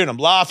beer and I'm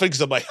laughing because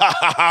I'm like,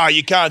 ha,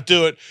 you can't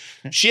do it.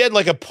 She had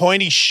like a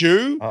pointy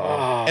shoe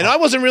and I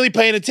wasn't really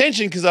paying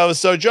attention because I was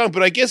so drunk,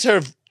 but I guess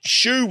her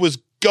shoe was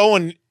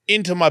going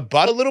into my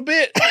butt a little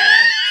bit.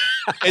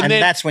 And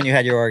then, that's when you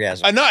had your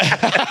orgasm. I know.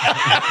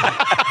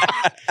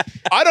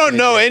 I don't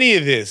know any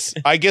of this.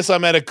 I guess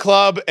I'm at a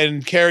club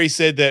and Carey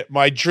said that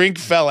my drink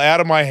fell out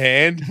of my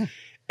hand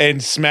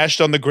and smashed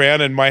on the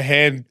ground and my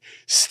hand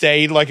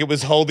stayed like it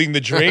was holding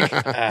the drink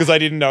because I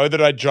didn't know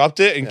that I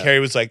dropped it. And Carey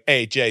was like,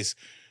 hey, Jace,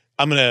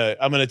 I'm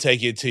gonna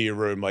take you to your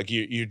room. Like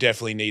you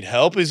definitely need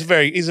help. He's a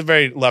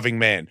very loving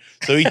man.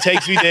 So he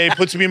takes me there,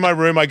 puts me in my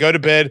room. I go to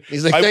bed.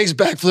 He's like, thanks,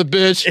 backflip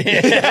bitch.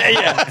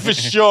 yeah, for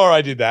sure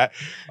I did that.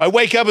 I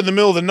wake up in the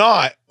middle of the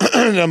night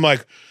and I'm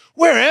like,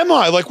 where am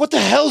I? Like, what the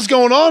hell's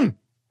going on?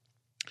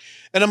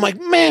 And I'm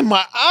like, man,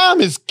 my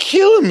arm is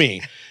killing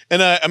me.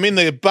 And I'm in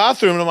the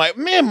bathroom and I'm like,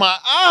 man, my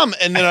arm.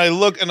 And then I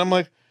look and I'm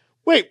like,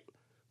 wait,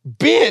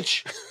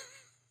 bitch.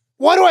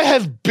 Why do I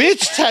have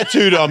bitch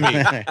tattooed on me?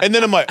 And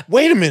then I'm like,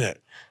 wait a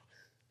minute.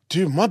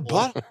 Dude, my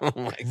butt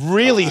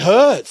really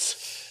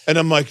hurts. And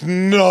I'm like,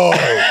 no.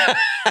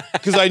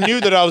 Because I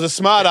knew that I was a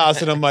smart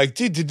ass. And I'm like,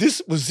 dude,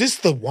 was this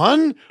the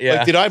one? Yeah.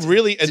 Like, did I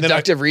really? And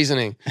Deductive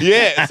reasoning.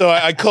 Yeah. So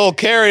I called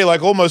Carey,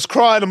 like almost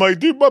crying. I'm like,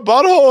 dude, my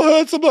butthole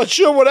hurts. I'm not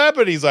sure what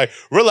happened. He's like,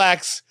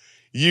 relax.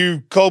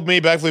 You called me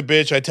backflip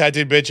bitch. I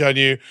tattooed bitch on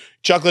you.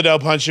 Chuck Liddell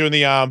punched you in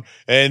the arm,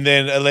 and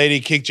then a lady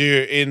kicked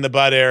you in the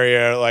butt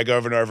area like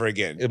over and over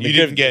again. You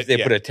didn't get. They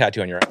put a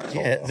tattoo on your arm.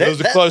 Yeah, that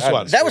was a close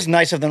one. That was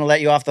nice of them to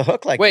let you off the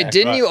hook like that. Wait,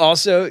 didn't you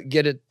also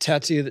get a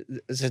tattoo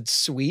that said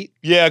sweet?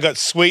 Yeah, I got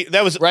sweet.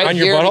 That was right on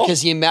here your butthole?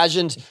 because he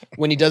imagined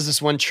when he does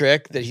this one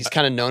trick that he's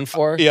kind of known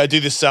for. Yeah, I do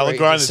the salad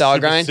grind. That's Salad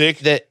super grind. sick.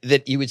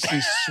 That you would see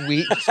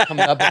sweet just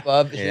coming up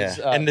above his.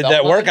 And did belt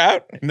that work line.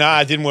 out? Nah,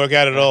 it didn't work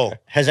out at all.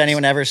 Has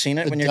anyone ever seen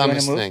it The when you're doing a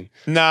dumbest move? thing.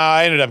 Nah,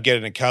 I ended up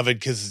getting it covered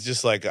because it's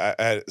just like I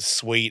had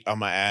sweet on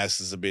my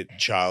ass is a bit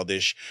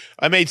childish.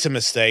 I made some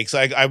mistakes.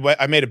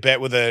 I made a bet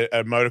with a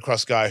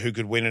motocross guy who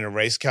could win in a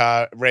race,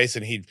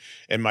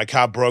 and my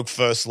car broke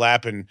first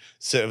lap, and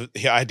so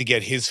I had to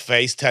get his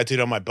face tattooed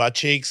on my butt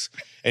cheeks.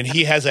 And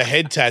he has a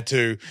head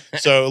tattoo.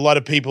 So a lot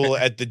of people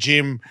at the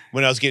gym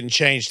when I was getting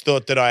changed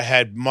thought that I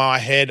had my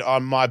head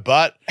on my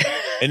butt.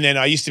 And then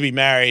I used to be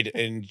married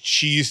and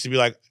she used to be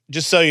like,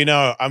 just so you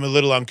know, I'm a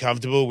little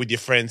uncomfortable with your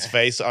friend's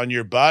face on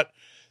your butt.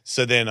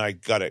 So then I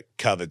got it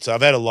covered. So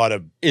I've had a lot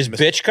of... Is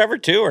bitch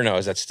covered too, or no?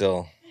 Is that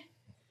still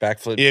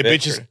backflip? Yeah,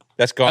 bitch is...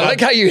 That's gone. I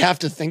like how you have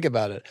to think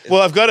about it.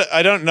 Well, I've got it.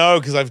 I don't know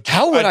because I've...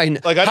 How would I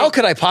like, how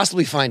could I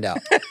possibly find out?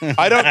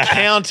 I don't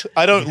count.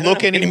 I don't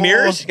look any anymore.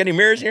 mirrors? Got any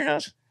mirrors in your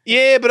house?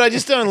 Yeah, but I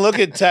just don't look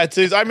at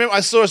tattoos. I remember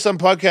I saw some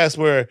podcast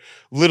where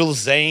little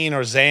Zane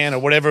or Zan or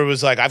whatever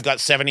was like, I've got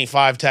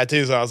 75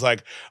 tattoos. And I was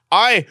like,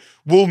 I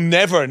will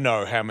never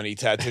know how many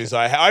tattoos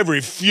I have. I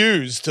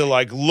refuse to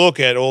like look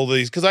at all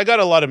these because I got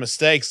a lot of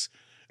mistakes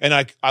and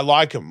I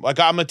like them. Like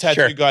I'm a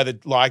tattoo guy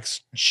that likes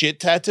shit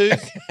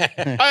tattoos.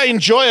 I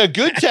enjoy a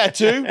good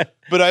tattoo,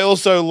 but I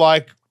also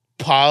like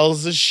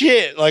piles of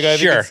shit. Like I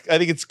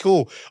think it's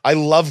cool. I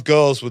love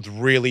girls with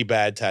really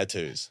bad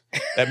tattoos.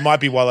 That might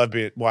be why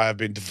I've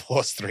been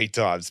divorced 3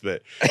 times,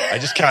 but I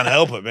just can't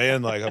help it,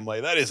 man. Like I'm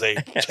like, that is a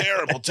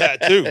terrible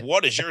tattoo.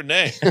 What is your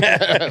name?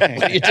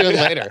 What are you doing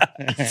later?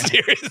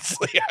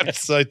 Seriously, I'm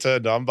so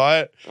turned on by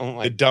it.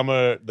 Oh the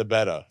dumber, the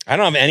better. I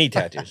don't have any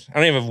tattoos. I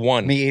don't even have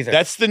one. Me either.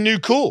 That's the new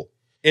cool.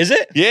 Is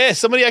it? Yeah,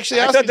 somebody actually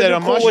I asked thought me the that new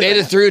on cool my was- show. Made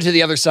it through to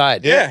the other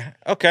side. Yeah.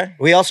 Okay.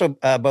 We also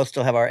both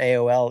still have our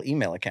AOL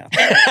email account.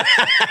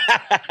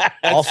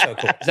 Also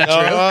cool. Is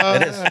that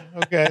true? It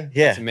is. Okay.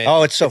 Yeah. amazing.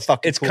 Oh, it's so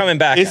fucking It's cool. coming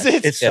back. Is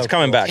it? It's Yeah, it's so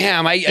coming cool. back.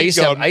 Damn, I used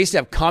to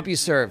have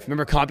CompuServe.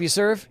 Remember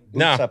CompuServe?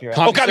 No. up your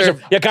Oh,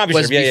 CompuServe. Yeah, CompuServe.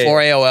 Was Yeah, before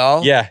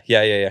AOL.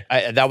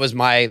 Yeah. That was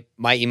my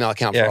email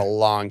account Yeah. for a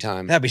long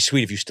time. That'd be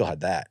sweet if you still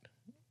had that.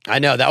 I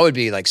know that would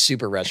be like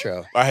super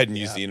retro. I hadn't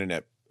used the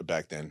internet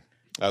back then.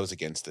 I was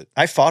against it.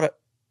 I fought it.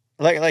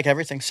 Like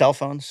everything, cell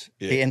phones,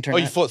 the Oh,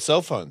 internet. you fought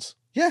cell phones?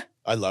 Yeah.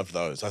 I loved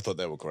those. I thought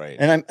they were great.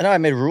 And I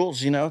made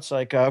rules, it's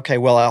like, okay,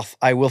 well,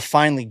 I will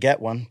finally get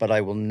one, but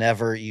I will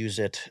never use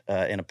it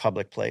in a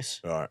public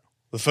place. All right.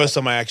 The first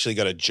time I actually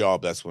got a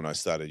job, that's when I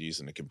started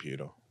using a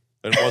computer.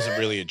 And it wasn't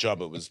really a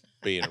job. It was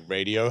being a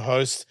radio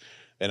host.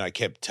 And I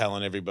kept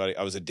telling everybody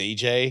I was a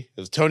DJ.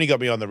 Tony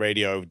got me on the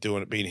radio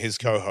being his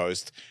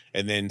co-host.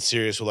 And then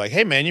Sirius were like,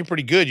 hey, man, you're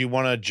pretty good. You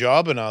want a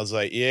job? And I was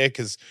like, yeah,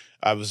 because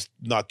I was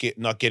not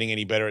getting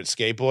any better at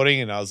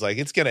skateboarding. And I was like,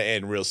 it's going to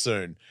end real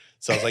soon.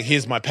 So I was like,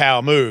 here's my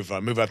power move. I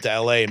move up to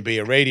LA and be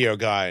a radio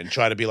guy and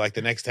try to be like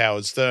the next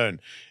Howard Stern.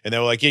 And they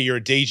were like, yeah, you're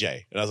a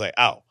DJ. And I was like,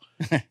 oh,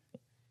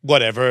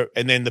 whatever.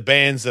 And then the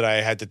bands that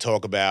I had to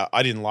talk about,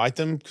 I didn't like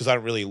them because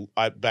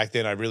back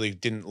then I really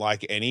didn't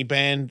like any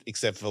band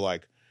except for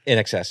like In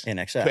excess.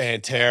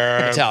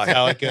 Pantera,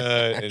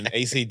 Metallica, and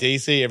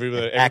AC/DC.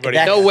 Everybody.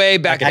 Academic. No way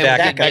back in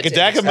Academic, mate.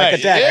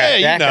 Academic. Yeah,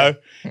 you Academic.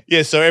 know.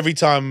 Yeah, so every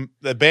time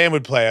the band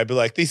would play, I'd be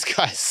like, these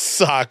guys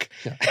suck.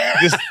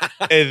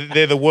 And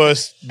they're the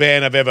worst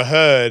band I've ever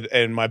heard.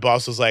 And my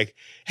boss was like,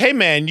 hey,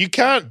 man, you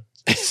can't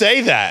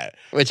say that.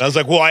 Which and I was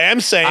like, well, I am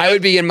saying I it.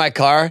 would be in my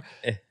car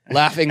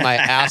laughing my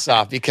ass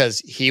off because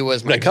he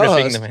was my Like ripping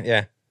co-host. them.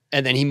 Yeah.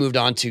 And then he moved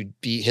on to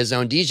be his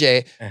own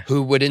DJ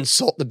who would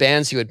insult the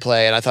bands he would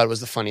play. And I thought it was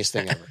the funniest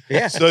thing ever.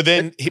 Yeah. So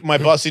then my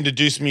boss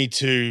introduced me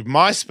to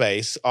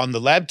MySpace on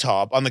the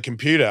laptop, on the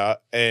computer,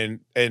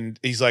 and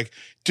he's like,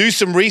 do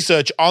some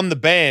research on the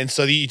band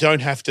so that you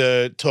don't have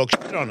to talk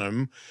shit on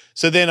them.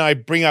 So then I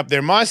bring up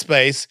their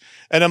MySpace,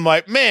 and I'm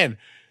like, man,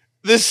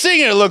 the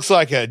singer looks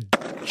like a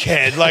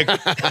kid. Like,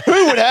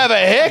 who would have a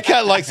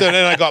haircut like so? And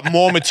then I got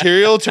more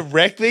material to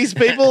wreck these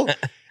people.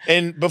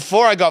 And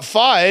before I got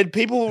fired,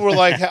 people were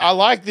like, I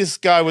like this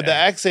guy with the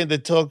accent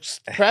that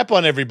talks crap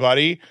on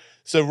everybody.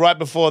 So right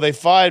before they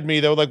fired me,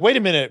 they were like, wait a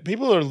minute,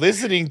 people are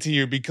listening to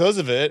you because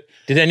of it.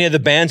 Did any of the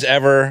bands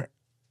ever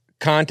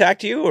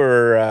contact you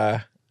or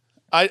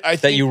I that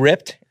think you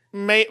ripped?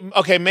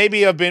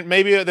 maybe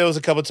there was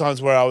a couple of times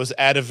where I was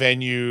at a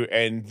venue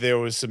and there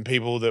was some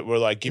people that were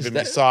like giving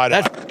me side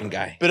eye. That fucking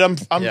guy. But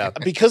I'm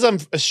because I'm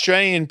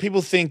Australian,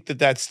 people think that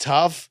that's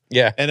tough.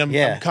 Yeah. And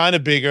I'm kind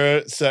of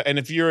bigger. So, and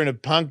if you're in a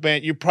punk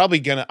band, I'll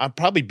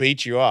probably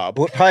beat you up.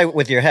 Probably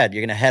with your head.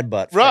 You're going to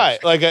headbutt. First.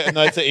 Right. Like,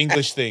 no, it's an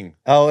English thing.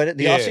 Oh, the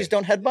Yeah. Aussies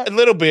don't A headbutt?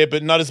 little bit,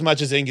 but not as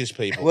much as English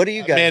people. What do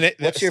you guys? Man,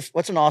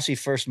 what's an Aussie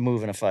first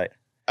move in a fight?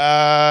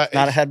 Not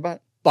Not a headbutt?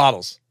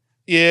 Bottles,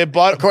 yeah,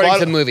 but according to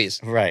the movies.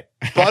 Right.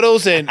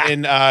 bottles and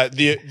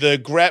the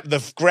grab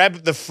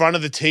the front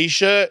of the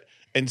t-shirt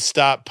and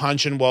start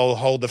punching while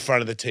hold the front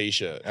of the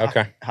t-shirt.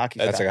 Okay. Hockey.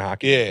 That's fight. like a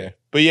hockey. Yeah,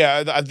 but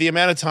yeah, the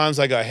amount of times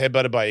I got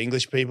headbutted by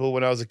English people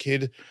when I was a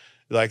kid,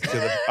 like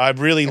I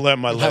really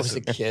learned my I was a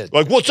lesson. kid.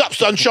 Like, what's up,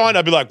 sunshine?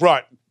 I'd be like,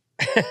 right,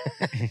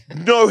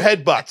 No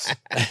headbutts.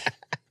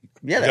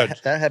 Yeah,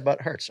 that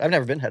headbutt hurts. I've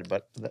never been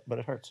headbutt, but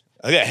it hurts.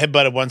 I got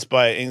headbutted once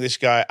by an English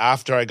guy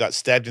after I got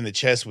stabbed in the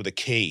chest with a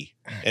key,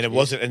 and it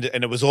wasn't,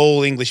 and it was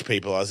all English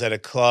people. I was at a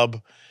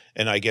club,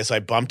 and I guess I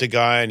bumped a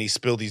guy, and he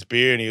spilled his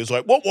beer, and he was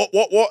like, "What?"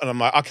 And I'm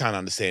like, "I can't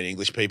understand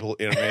English people."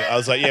 You know what I mean? I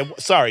was like, "Yeah,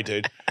 sorry,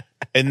 dude."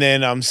 And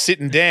then I'm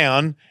sitting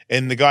down,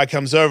 and the guy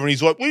comes over, and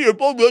he's like, "Well, you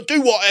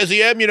do what as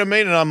he am?" You know what I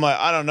mean? And I'm like,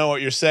 "I don't know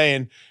what you're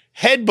saying."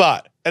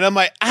 Headbutt, and I'm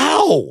like,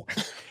 "Ow!"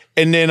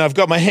 And then I've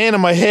got my hand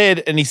on my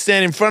head, and he's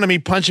standing in front of me,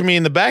 punching me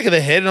in the back of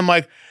the head, and I'm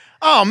like,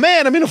 "Oh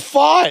man, I'm in a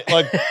fight!"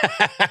 Like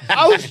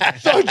I was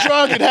so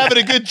drunk and having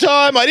a good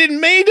time. I didn't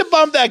mean to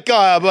bump that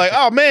guy. I'm like,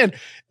 "Oh man!"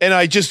 And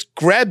I just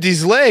grabbed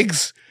his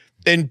legs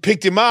and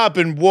picked him up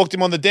and walked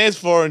him on the dance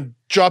floor and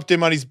dropped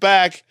him on his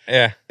back.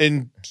 Yeah.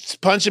 And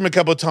punched him a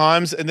couple of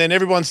times, and then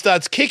everyone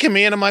starts kicking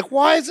me, and I'm like,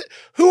 "Why is it?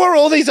 Who are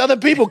all these other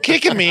people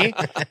kicking me?"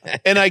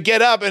 And I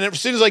get up, and as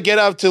soon as I get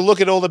up to look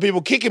at all the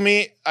people kicking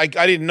me, I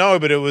didn't know,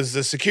 but it was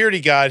the security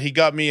guard. He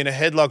got me in a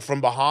headlock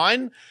from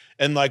behind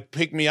and like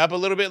picked me up a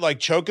little bit, like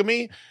choking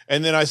me.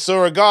 And then I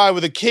saw a guy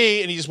with a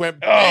key, and he just went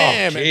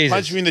bam and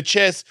punched me in the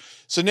chest.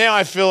 So now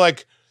I feel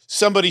like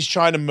somebody's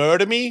trying to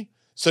murder me.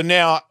 So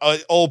now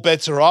all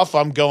bets are off.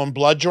 I'm going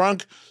blood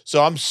drunk.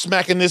 So I'm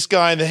smacking this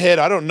guy in the head.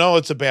 I don't know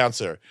it's a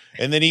bouncer.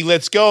 And then he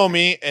lets go of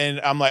me, and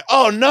I'm like,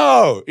 "Oh, no." You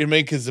know what I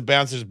mean? Because the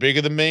bouncer's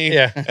bigger than me.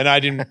 Yeah. And I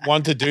didn't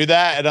want to do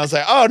that. And I was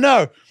like, "Oh,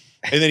 no."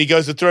 And then he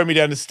goes to throw me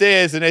down the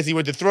stairs. And as he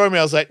went to throw me,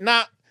 I was like,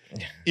 "Nah,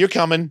 you're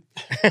coming."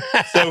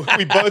 So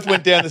we both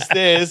went down the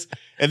stairs.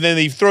 And then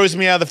he throws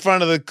me out the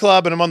front of the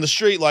club, and I'm on the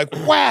street like,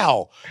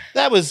 "Wow,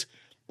 that was...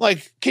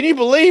 like, can you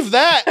believe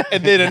that?"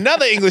 And then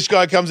another English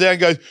guy comes out and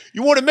goes,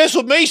 "You want to mess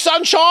with me,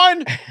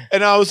 sunshine?"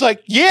 And I was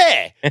like,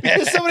 "Yeah,"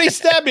 because somebody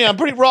stabbed me. I'm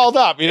pretty rolled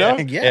up, you know?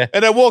 Yeah.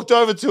 And I walked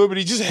over to him, and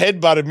he just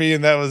headbutted me,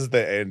 and that was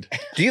the end.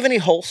 Do you have any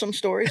wholesome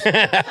stories?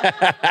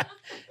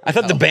 I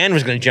thought the band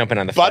was going to jump in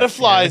on the fight.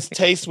 Butterflies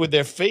taste with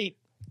their feet.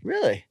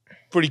 Really?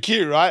 Pretty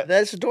cute, right?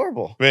 That's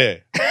adorable. Yeah.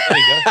 There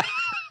you go.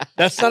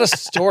 That's not a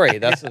story.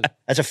 That's a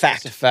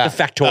fact. It's a fact.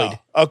 The factoid.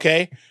 Oh,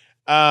 okay.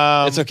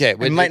 It's okay.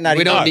 We might not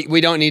even know.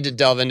 We don't need to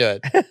delve into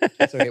it.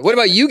 It's okay. What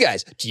about you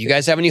guys? Do you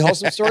guys have any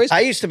wholesome stories?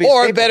 I used to be.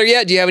 Or better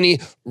yet, do you have any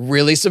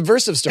really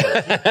subversive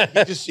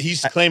stories?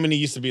 He's claiming he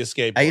used to be a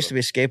skateboarder. I used to be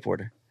a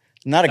skateboarder.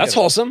 Not a That's good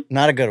one. wholesome.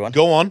 Not a good one.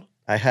 Go on.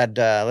 I had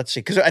let's see,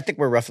 because I think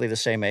we're roughly the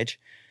same age.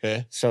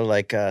 Yeah. So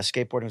like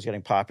skateboarding was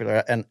getting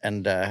popular,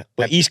 and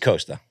Well, East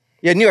Coast, though.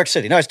 yeah, New York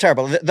City. No, it's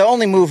terrible. The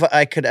only move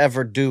I could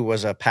ever do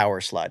was a power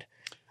slide.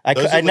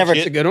 Those I are never.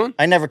 legit. That's a good one.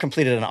 I never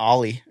completed an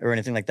ollie or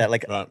anything like that.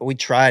 Like Right. we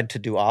tried to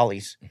do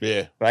ollies,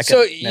 Yeah. but I could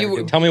So never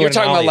do Tell me you're what an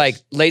talking about ollie like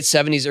is. late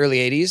 70s, early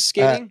 80s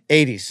skating?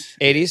 80s.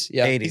 80s?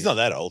 Yeah. 80s. He's not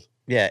that old.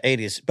 Yeah,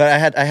 80s. But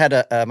I had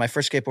a my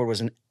first skateboard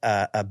was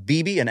a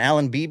BB, an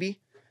Allen BB.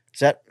 Does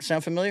that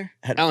sound familiar?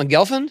 Alan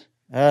Gelfand?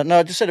 No,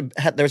 it just said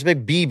there was a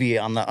big BB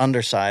on the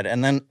underside,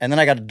 and then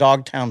I got a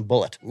Dogtown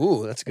Bullet.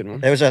 Ooh, that's a good one.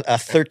 There was a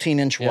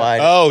 13-inch wide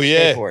Oh,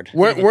 yeah. skateboard.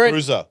 Weren't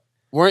Cruiser.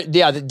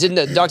 didn't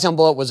the Dogtown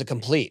Bullet was a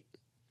complete.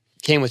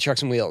 Came with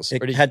trucks and wheels.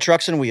 It had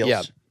trucks and wheels.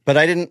 Yeah. But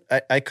I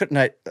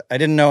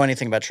didn't know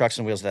anything about trucks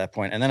and wheels at that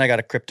point. And then I got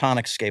a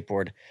Kryptonic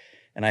skateboard,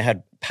 and I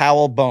had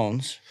Powell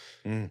bones.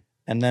 Mm.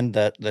 And then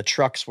the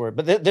trucks were,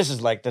 but this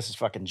is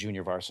fucking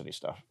junior varsity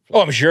stuff.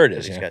 Oh, I'm sure it for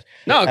is. these Yeah. guys.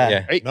 No,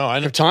 Yeah. are you- No, I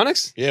know.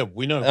 Kryptonics? Yeah,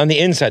 we know. On the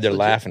inside, they're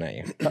laughing at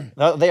you.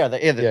 No, they are.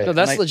 No,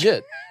 that's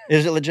legit.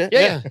 Is it legit?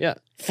 Yeah.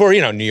 For,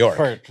 New York.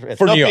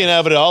 For Not New York. being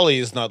able to ollie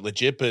is not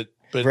legit, but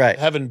Right.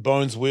 having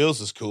bones wheels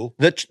is cool.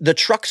 The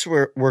trucks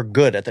were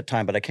good at the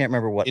time, but I can't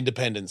remember what.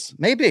 Independence.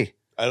 Maybe.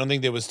 I don't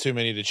think there was too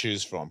many to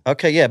choose from.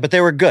 Okay, yeah, but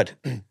they were good.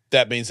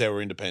 That means they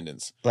were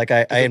independents. Like I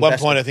At one invested-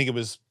 point, I think it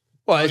was.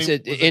 Well, it's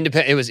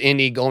independent. It was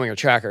Indie, Goldwing, or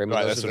Tracker. I mean,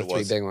 Right, those that's are the what it three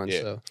was. big ones.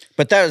 Yeah. So.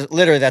 But that was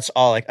literally that's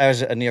all. Like I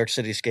was a New York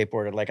City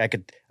skateboarder. Like I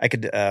could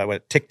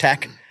tic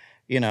tac,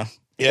 Yeah.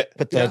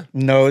 put the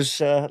nose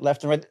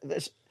left and right.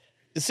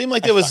 It seemed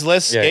like there was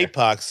less Yeah. skate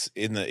parks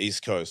in the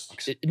East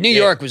Coast. New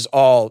York was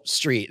all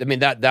street. I mean,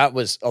 that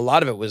was a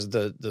lot of it was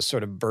the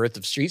sort of birth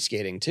of street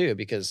skating too,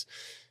 because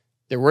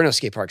there were no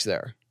skate parks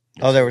there.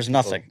 Oh, there was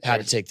nothing.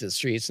 Had to take to the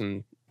streets,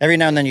 and Every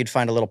now and then you'd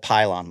find a little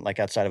pylon like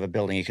outside of a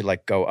building. You could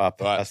like go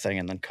up Right. a thing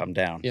and then come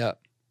down. yeah.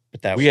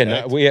 But that We was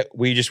had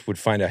we just would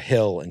find a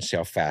hill and see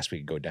how fast we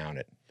could go down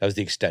it. That was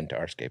the extent to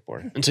our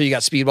skateboard. Until you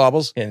got speed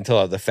wobbles. And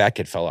until the fat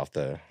kid fell off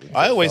the.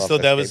 I always fell off thought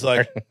the that was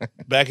skateboard. like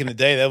back in the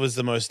day. That was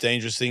the most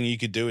dangerous thing you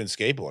could do in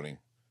skateboarding.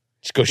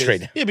 Just go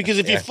straight. Yeah, because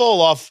if you Yeah. fall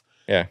off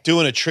Yeah.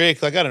 doing a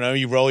trick, like I don't know,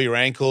 you roll your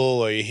ankle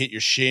or you hit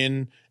your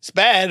shin, it's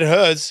bad, it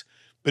hurts.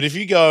 But if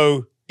you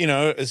go,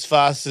 as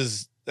fast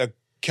as a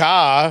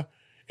car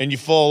and you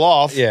fall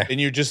off, Yeah.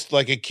 and you're just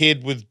like a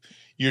kid with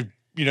your,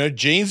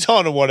 jeans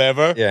on or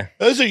whatever, Yeah.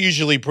 those are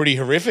usually pretty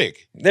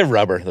horrific. They're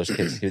rubber, those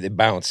kids. They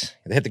bounce.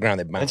 They hit the ground,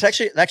 they bounce. It's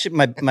actually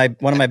my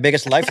one of my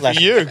biggest life For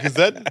lessons. you, because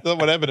that's not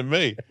what happened to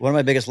me. One of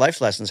my biggest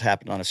life lessons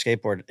happened on a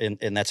skateboard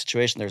in that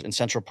situation. There's in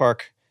Central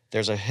Park.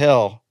 There's a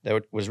hill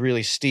that was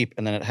really steep,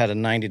 and then it had a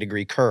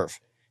 90-degree curve.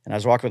 And I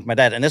was walking with my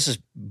dad, and this is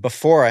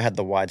before I had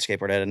the wide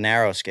skateboard. I had a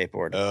narrow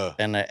skateboard.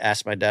 And I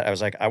asked my dad, I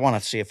was like, I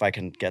want to see if I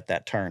can get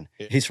that turn.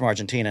 He's from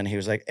Argentina, and he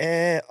was like,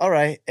 all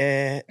right,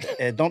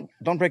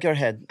 don't break your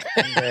head.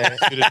 And,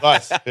 Good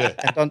advice. Yeah.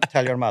 and don't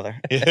tell your mother.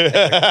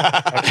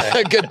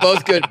 Yeah. Good,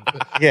 both good.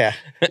 Yeah.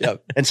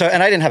 Yep. And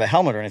I didn't have a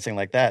helmet or anything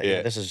like that.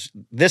 Yeah. This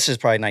is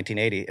probably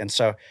 1980. And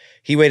so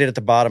he waited at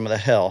the bottom of the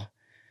hill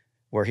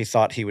where he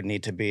thought he would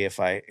need to be if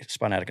I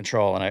spun out of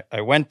control. And I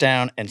went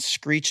down and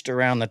screeched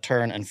around the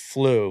turn and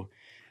flew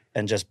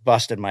and just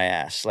busted my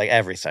ass, like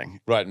everything.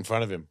 Right in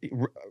front of him.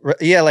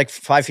 Yeah, like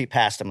 5 feet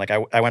past him. Like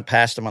I went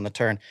past him on the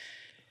turn.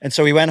 And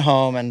so we went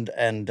home and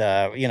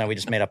we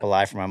just made up a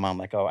lie for my mom,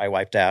 like, oh, I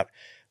wiped out.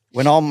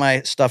 When all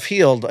my stuff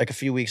healed, like a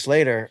few weeks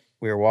later,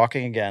 we were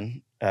walking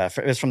again.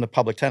 It was from the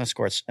public tennis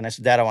courts. And I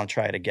said, Dad, I want to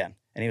try it again.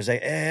 And he was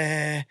like,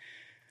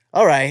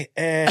 all right,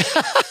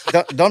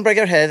 don't break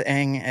your head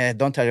and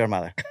don't tell your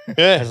mother.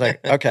 I was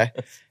like, okay.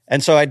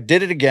 And so I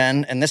did it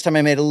again. And this time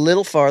I made it a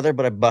little farther,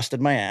 but I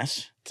busted my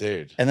ass.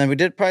 Dude. And then we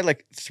did probably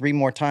like 3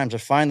 more times.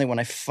 And finally, when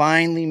I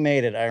finally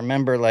made it, I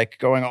remember like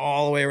going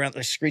all the way around,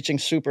 like screeching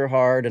super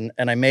hard. And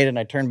I made it and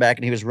I turned back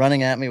and he was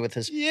running at me with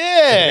his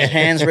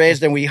hands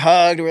raised and we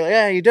hugged. We were like,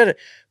 yeah, you did it.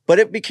 But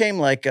it became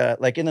like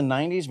in the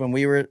 90s when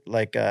we were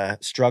like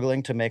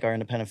struggling to make our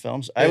independent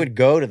films, I would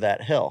go to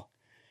that hill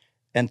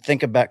and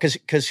think about,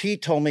 because he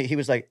told me, he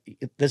was like,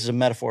 this is a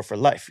metaphor for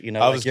life. You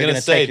know, I like, was you're going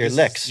going to to say, take your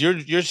licks.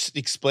 you're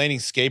explaining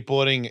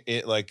skateboarding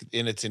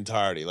in its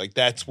entirety. Like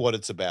that's what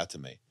it's about to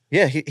me.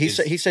 Yeah, he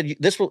said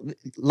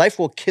life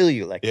will kill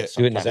you like this.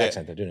 Do it in his sometimes.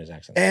 accent. They're doing his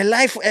accent.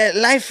 Life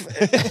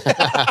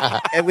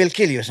will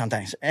kill you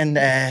sometimes,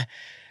 and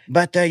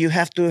but you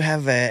have to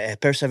have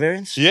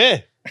perseverance. Yeah.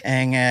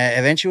 And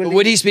eventually,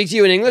 Would he speak to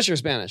you in English or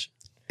Spanish?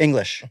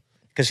 English,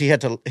 because he had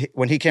to.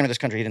 When he came to this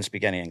country, he didn't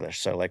speak any English.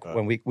 So like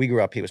when we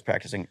grew up, he was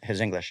practicing his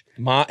English.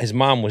 His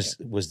mom was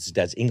his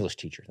dad's English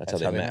teacher. That's how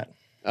they met.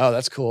 Oh,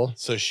 that's cool.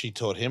 So she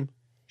taught him.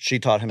 She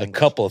taught him A English.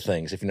 couple of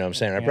things, if you know what I'm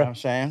saying, right, You know bro? what I'm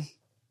saying?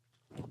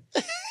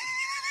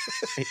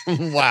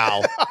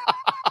 Wow.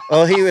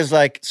 Well, he was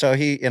like, so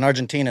in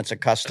Argentina, it's a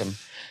custom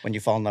when you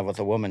fall in love with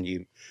a woman,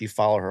 you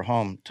follow her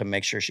home to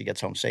make sure she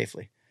gets home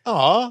safely.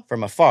 Aw.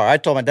 From afar. I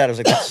told my dad, I was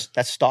like,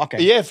 that's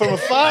stalking. Yeah, from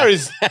afar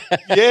is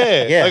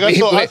Yeah. Like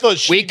I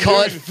thought we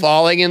call it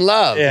falling in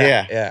love.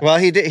 Yeah. Well,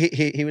 he did.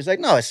 He was like,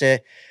 no, it's a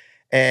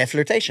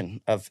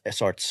flirtation of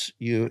sorts.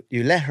 You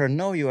let her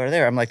know you are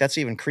there. I'm like, that's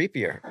even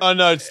creepier. Oh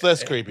no, it's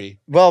less creepy.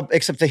 Well,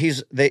 except that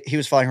he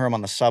was following her home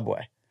on the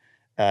subway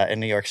in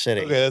New York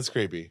City. Okay, that's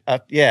creepy.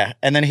 Yeah,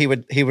 and then he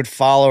would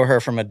follow her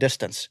from a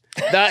distance,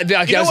 I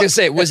was gonna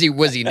say, was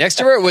he next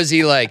to her? Or was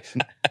he like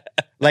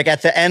like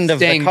at the end of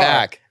the Staying car?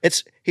 back.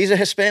 He's a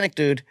Hispanic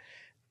dude.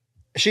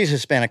 She's a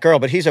Hispanic girl,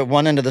 but he's at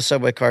one end of the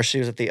subway car. She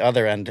was at the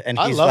other end, and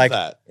I he's love like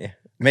that.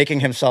 making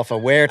himself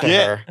aware to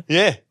her.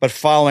 Yeah. But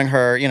following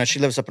her, she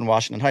lives up in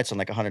Washington Heights on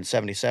like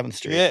 177th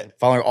Street. Yeah.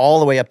 Following her all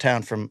the way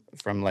uptown from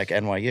like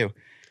NYU.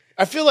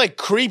 I feel like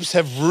creeps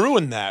have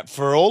ruined that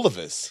for all of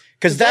us.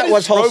 Because that is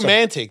was wholesome.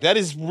 romantic. That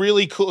is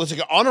really cool. It's like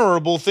an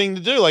honorable thing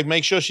to do. Like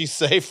make sure she's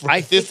safe. From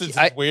distance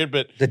is weird,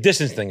 but The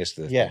distance thing is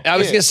the Yeah. I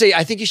was gonna say,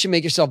 I think you should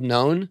make yourself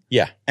known.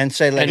 Yeah. And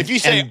say like, if you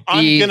say and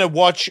I'm be- gonna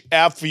watch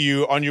out for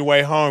you on your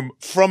way home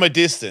from a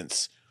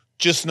distance,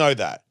 just know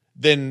that.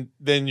 Then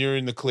you're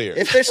in the clear.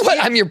 if there's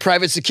What? I'm your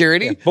private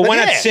security. But why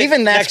not yeah, sit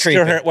even that's next to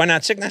creepy. her? Why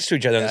not sit next to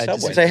each other on the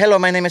subway? say, hello,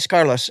 my name is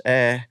Carlos.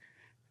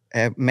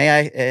 May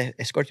I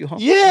escort you home?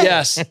 yeah.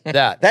 Yes,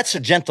 that. That's a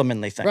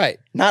gentlemanly thing. Right.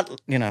 Not,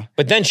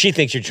 But then she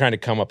thinks you're trying to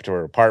come up to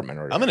her apartment,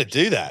 or I'm gonna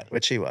do that.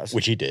 which he was.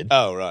 which he did.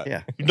 Oh right.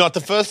 Yeah. Not the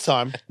first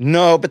time.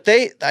 No, but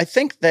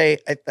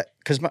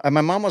because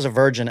my mom was a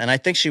virgin, and I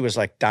think she was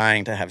like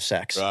dying to have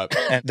sex. Right.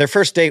 And their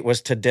first date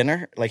was to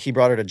dinner. Like he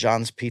brought her to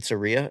John's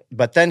Pizzeria.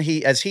 But then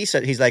as he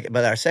said, he's like,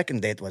 but our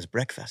second date was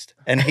breakfast.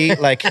 And he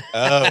like,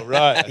 Oh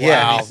right.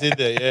 Yeah. Wow. He did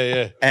that.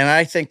 Yeah. and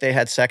I think they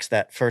had sex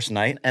that first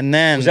night. And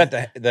then Was that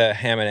the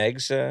ham and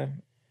eggs?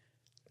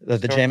 the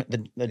jam,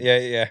 the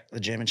Yeah. the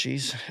jam and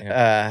cheese.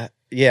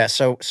 Yeah.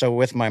 So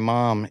with my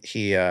mom,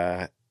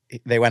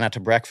 they went out to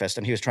breakfast,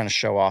 and he was trying to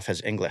show off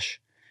his English.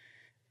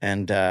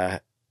 And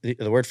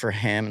the word for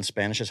ham in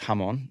Spanish is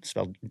jamon,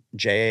 spelled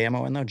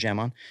Jamon though,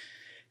 jamon.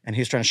 And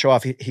he was trying to show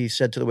off. He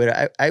said to the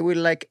waiter, I would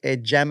like a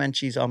jam and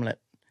cheese omelet.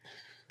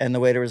 And the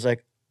waiter was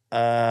like,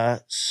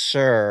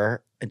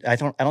 sir, I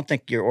don't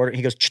think you're ordering.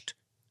 He goes, Cht.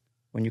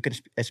 When you can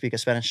speak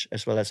Spanish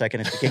as well as I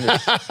can speak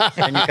English,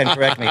 and you can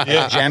correct me.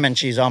 A jam and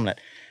cheese omelet.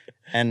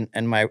 And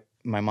my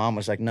mom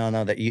was like, no,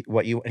 and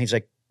he's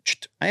like,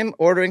 Cht. I am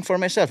ordering for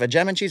myself a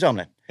jam and cheese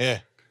omelet. Yeah.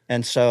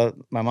 And so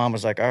my mom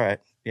was like, all right,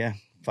 yeah,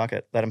 fuck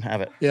it, let him have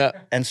it. Yeah.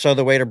 And so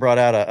the waiter brought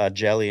out a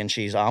jelly and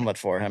cheese omelet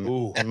for him.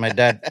 Ooh. And my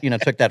dad,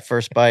 took that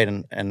first bite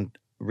and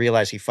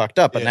realized he fucked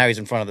up, but now he's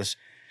in front of this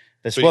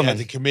But you woman. had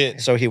to commit.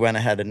 So he went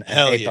ahead and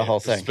Hell ate yeah. the whole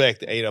thing.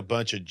 Respect. Ate a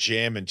bunch of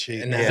jam and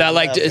cheese. And Is that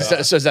like? Is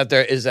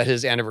that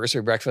his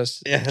anniversation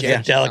breakfast? Yeah, Jam-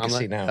 it's a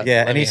delicacy omelet? now.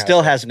 Yeah, and Lemmy he has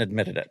still it. hasn't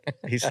admitted it.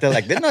 He's still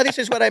like, no, this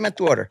is what I meant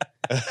to order.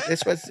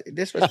 This was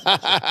It's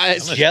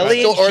Jelly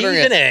still and ordering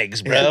cheese and it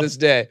eggs, to bro. this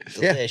day.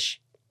 Yeah. Delish.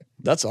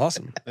 That's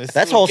awesome.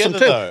 That's wholesome,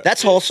 too.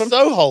 That's wholesome.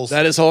 So wholesome.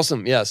 That is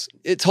wholesome. Yes,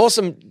 it's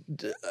wholesome.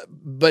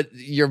 But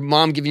your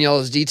mom giving you all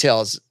those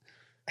details,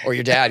 or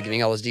your dad giving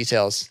you all those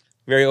details.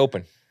 Very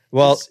open.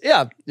 Well,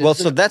 Yeah. well,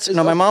 so that's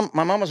my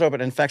mom was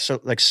open. In fact, so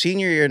like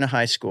senior year in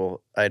high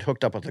school, I had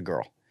hooked up with a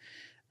girl.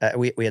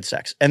 We had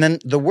sex, and then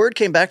the word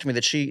came back to me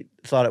that she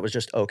thought it was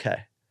just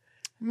okay,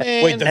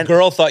 Man. Wait, the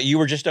girl thought you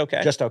were just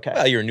okay? just okay.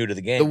 Well, you were new to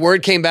the game. The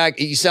word came back.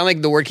 You sound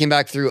like the word came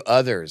back through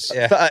others.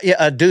 Yeah. Yeah,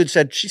 a dude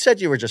said she said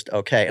you were just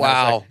okay. And I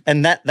was Wow. like-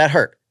 and that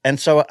hurt. And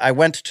so I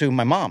went to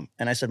my mom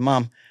and I said,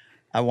 Mom,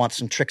 I want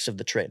some tricks of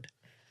the trade.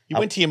 You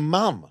went to your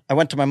mum, I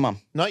went to my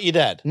mom. not your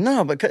dad.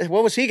 No, but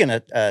what was he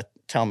gonna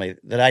tell me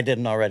that I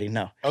didn't already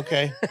know?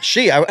 Okay.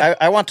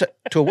 I went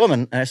to a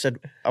woman and I said,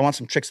 I want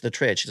some tricks of the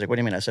trade. She's like, what do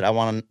you mean? I said, I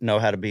want to know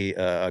how to be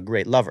a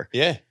great lover.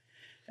 Yeah.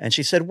 And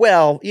she said,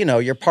 well, you know,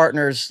 your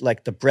partner's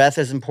like the breath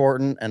is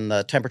important and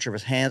the temperature of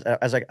his hands. I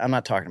was like, I'm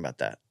not talking about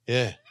that.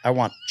 Yeah. I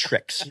want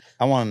tricks.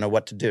 I want to know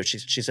what to do.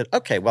 She said,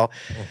 okay, well,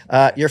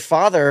 your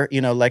father,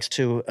 you know, likes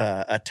to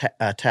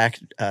attack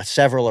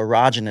several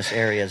erogenous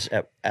areas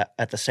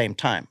at the same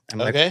time.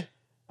 Okay.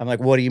 I'm like,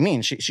 what do you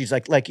mean? She's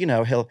like, you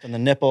know, he'll and the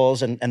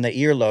nipples and the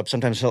earlobe.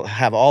 Sometimes he'll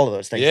have all of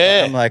those things.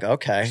 Yeah. I'm like,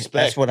 okay, Respect.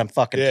 that's what I'm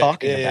fucking Yeah,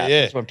 talking yeah, about.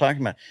 yeah. That's what I'm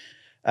talking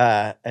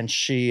about. And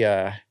she.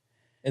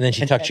 And then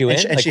she tucked you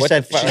in? and she what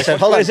said- the fuck? she said, What-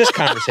 "Hold what on." is this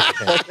conversation?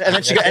 And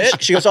then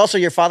she goes, also,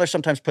 your father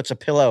sometimes puts a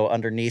pillow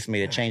underneath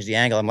me to change the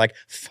angle. I'm like,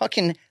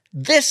 fucking,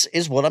 this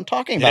is what I'm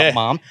talking about, Yeah.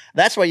 Mom.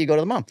 That's why you go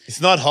to the mom. It's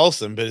not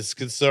wholesome, but it's a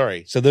good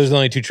story. So those are the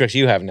only 2 tricks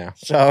you have now.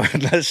 So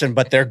listen,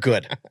 but they're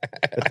good.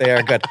 But they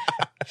are good.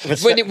 But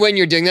so- When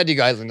you're doing that, do you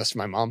guys listen to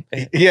my mom?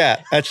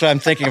 yeah, that's what I'm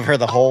thinking of her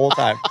the whole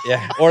time.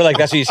 Yeah. Or like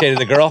that's what you say to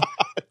the girl.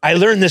 I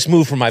learned this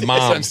move from my mom.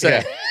 That's what I'm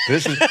saying.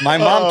 This is my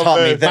mom Oh, taught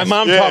me man. this. My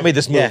mom Yeah. taught me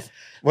this move. Yeah.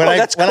 When Oh, I'm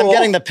that's cool.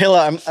 getting the pillow,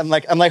 I'm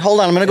like,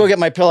 hold on, I'm gonna go get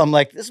my pillow. I'm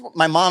like, this is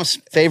my mom's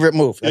favorite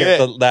move.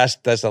 Yeah. That's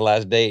the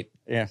last date.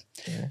 Yeah.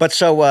 But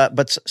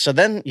so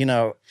then, you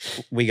know,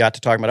 we got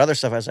to talking about other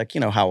stuff. I was like, you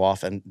know, how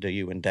often do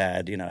you and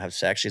dad, you know, have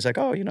sex? She's like,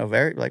 oh, you know,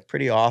 very like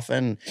pretty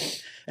often.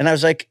 And I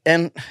was like,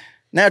 and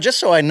now just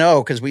so I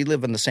know, because we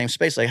live in the same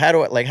space, like how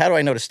do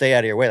I know to stay out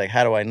of your way? Like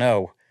how do I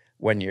know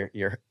when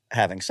you're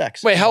having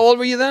sex? Wait, how old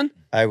were you then?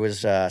 I was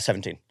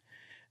 17.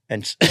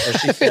 And so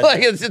she I feel said,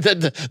 like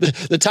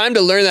it's the time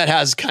to learn that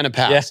has kind of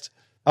passed.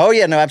 oh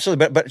yeah, no,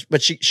 absolutely.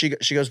 But she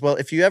goes, well,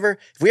 if we ever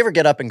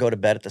get up and go to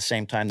bed at the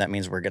same time, that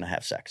means we're gonna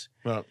have sex.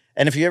 Right.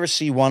 And if you ever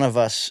see one of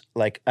us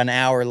like an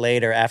hour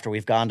later after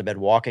we've gone to bed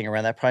walking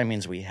around, that probably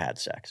means we had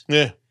sex.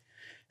 Yeah.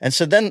 And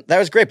so then that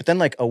was great. But then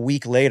like a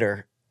week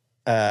later,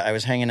 I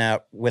was hanging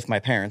out with my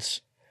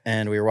parents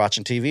and we were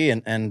watching TV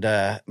and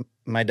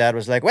my dad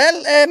was like,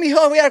 well,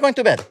 mijo, we are going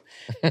to bed.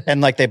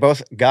 And like they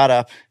both got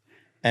up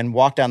and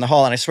walked down the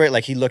hall. And I swear,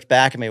 like he looked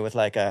back at me with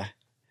like a,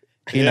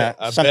 you Yeah, know,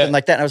 I something bet.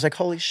 like that. And I was like,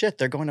 holy shit,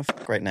 they're going to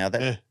fuck right now.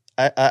 That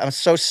Yeah. I'm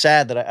so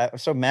sad that I'm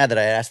so mad that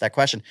I asked that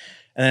question.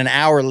 And then an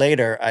hour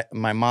later,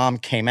 my mom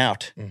came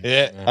out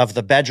Yeah. of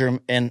the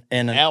bedroom in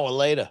An hour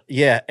later.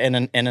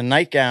 in a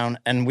nightgown,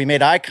 and we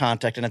made eye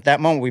contact. And at that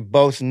moment, we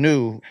both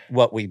knew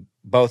what we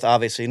both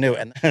obviously knew.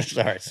 And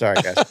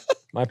sorry, guys.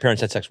 My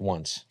parents had sex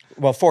once.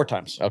 Well, 4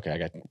 times. Okay, I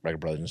got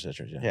brothers and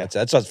sisters. Yeah. Yeah.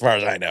 That's as far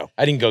as I know.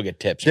 I didn't go get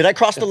tips. Did I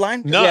cross the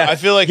line? No, Yeah. I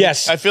feel like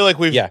Yes. I feel like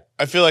we've. Yeah.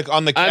 I feel like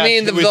on the. Couch, I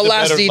mean, who the is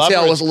last better detail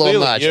lover was a is little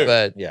clearly much, you.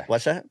 but Yeah.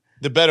 What's that?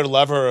 The better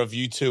lover of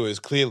you two is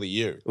clearly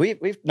you.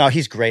 No,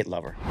 he's great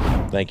lover.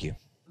 Thank you.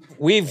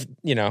 We've,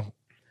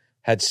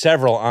 had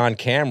several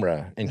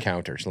on-camera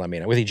encounters, Lemme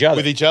and I, with each other.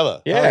 With each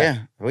other.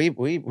 yeah. Oh, yeah.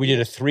 We did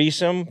a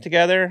threesome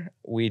together.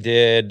 We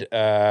did.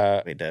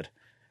 We did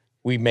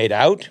We made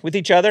out with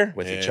each other.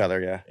 with Yeah. each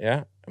other. Yeah.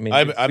 Yeah. I mean,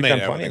 I we've made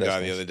done out plenty with a of guy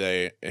those the things. other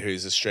day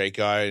who's a straight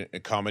guy, a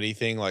comedy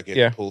thing, like he'd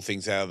Yeah. pull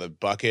things out of the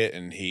bucket,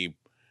 and he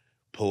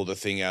pulled a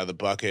thing out of the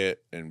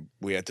bucket, and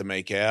we had to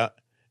make out.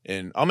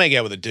 And I'll make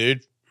out with a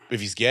dude if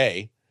he's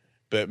gay,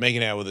 but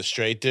making out with a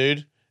straight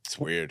dude, it's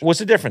weird. What's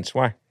the difference?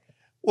 Why?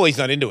 Well, he's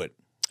not into it,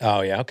 Oh,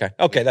 yeah. Okay.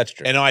 Okay, that's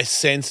true. and I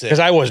sense it, Because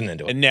I wasn't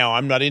into it. and now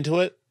I'm not into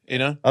it. You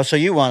know? Oh, so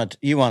you want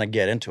to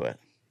get into it?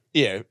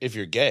 Yeah, if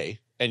you're gay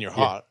and you're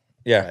hot,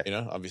 Yeah. you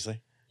know,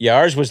 obviously. Yeah,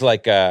 ours was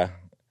like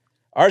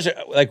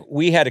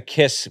we had a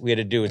kiss we had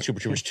to do in Super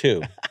Troopers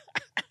 2.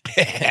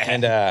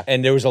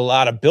 and there was a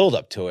lot of build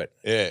up to it.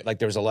 Yeah. Like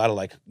there was a lot of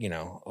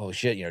oh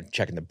shit,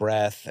 checking the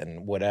breath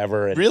and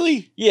whatever. And,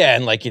 Really? Yeah,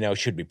 and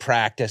should we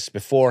practice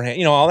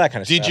beforehand? All that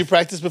kind of stuff. Did you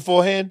practice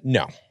beforehand?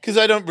 No, Because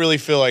I don't really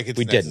feel like it's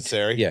we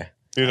necessary. didn't. Yeah.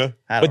 You know?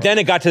 I don't But then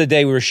it got to the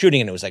day we were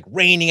shooting and it was like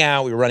raining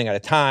out. We were running out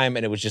of time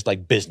and it was just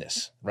like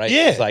business, right?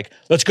 Yeah. It was like,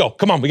 let's go.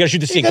 Come on. We got to shoot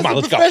the scene. Come on,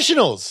 let's go.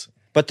 Professionals.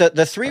 But the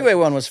 3-way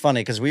one was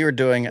funny because we were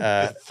doing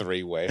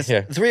 3-way.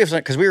 Yeah. 3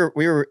 because we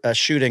were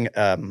shooting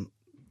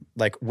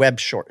like web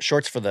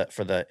shorts for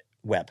the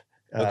web.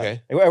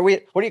 Okay.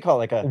 What do you call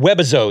it? Like a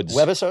Webisodes.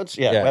 webisodes?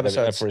 Yeah,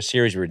 webisodes. For a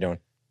series we were doing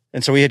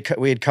And so we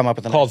had come up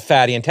with a called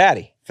Fatty and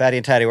Tatty. Fatty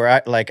and Tatty, where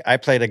I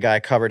played a guy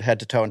covered head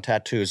to toe in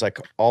tattoos, like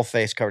all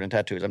face covered in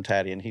tattoos. I'm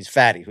Tatty, and he's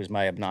Fatty, who's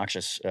my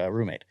obnoxious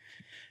roommate.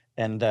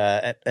 And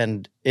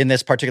in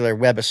this particular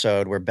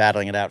webisode, we're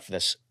battling it out for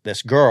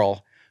this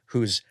girl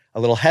who's a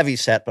little heavy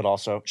set, but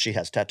also she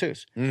has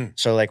tattoos.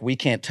 So like we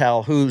can't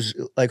tell who's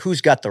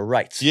got the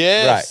rights.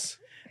 Yes. Right.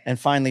 And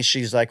finally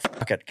she's like,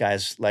 fuck it,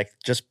 guys, like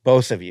just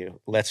both of you,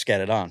 let's get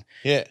it on.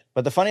 Yeah.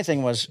 But the funny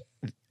thing was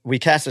we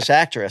cast this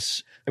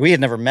actress. We had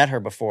never met her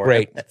before.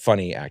 Great,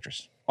 funny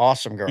actress.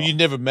 Awesome girl. But you'd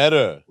never met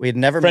her. We had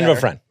never Friend met of her.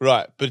 a friend.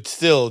 Right. But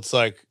still, it's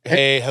like,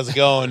 hey, how's it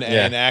going?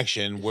 Yeah. And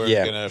action. We're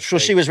Yeah. going to. So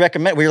she was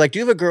recommended. We were like, do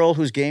you have a girl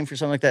who's game for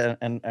something like that?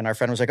 And our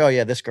friend was like, oh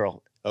yeah, this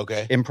girl,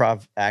 Okay.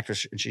 improv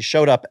actress. And she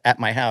showed up at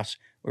my house.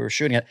 We were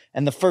shooting it.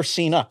 And the first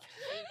scene up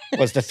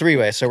was the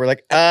three-way. So we're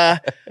like, all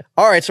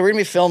right, so we're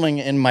going to be filming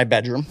in my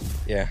bedroom.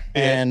 Yeah.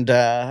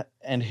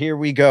 And here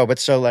we go. But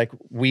so like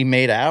we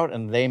made out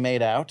and they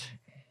made out.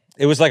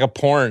 It was like a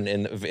porn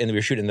we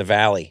were shooting in the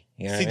valley.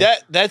 You know See, what I mean?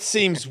 that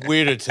seems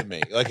weirder to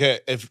me. Like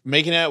if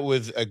making out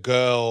with a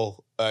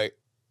girl,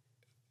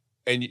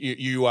 and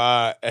you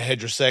are a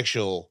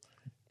heterosexual,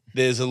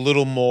 there's a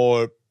little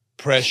more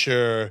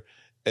pressure,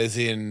 as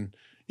in,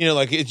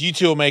 like if you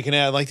two are making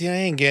out, like, I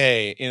ain't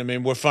gay. I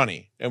mean, we're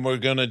funny and we're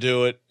gonna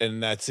do it,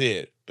 and that's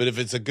it. But if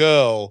it's a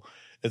girl,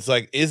 it's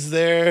like,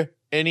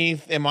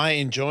 am I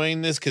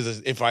enjoying this?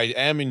 Because if I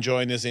am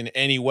enjoying this in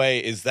any way,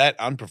 is that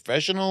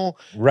unprofessional?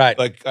 Right.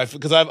 Like,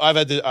 because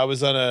I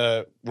was on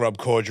a Rob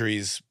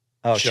Corddry's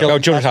Oh, show.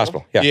 Children's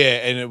Hospital. Yeah. Yeah,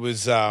 and it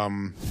was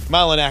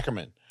Marlon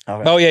Ackerman.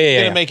 Oh,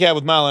 yeah. Gonna make out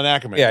with Marlon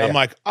Ackerman. Yeah, I'm yeah.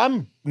 like,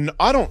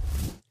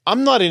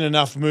 I'm not in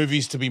enough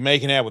movies to be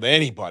making out with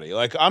anybody.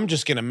 Like, I'm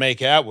just gonna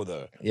make out with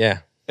her. Yeah.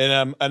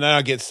 And then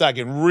I get stuck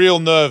and real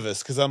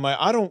nervous because I'm like,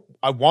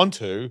 I want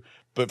to,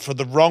 but for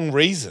the wrong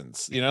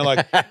reasons.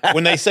 Like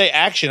when they say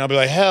action, I'll be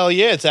like, hell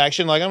yeah, it's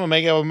action. Like, I'm gonna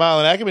make out with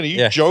Marlon Ackerman. Are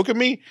you joking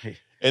me?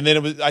 And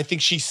then I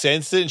think she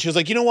sensed it and she was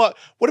like, you know what?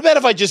 What about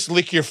if I just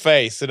lick your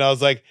face? And I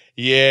was like,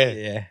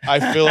 yeah.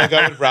 I feel like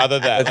I would rather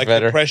that. That's like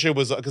better. the pressure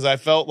was, because I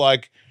felt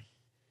like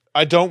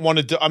I don't want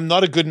to do, I'm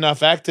not a good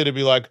enough actor to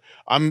be like,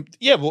 we're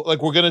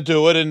going to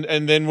do it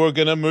and then we're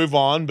going to move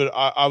on. But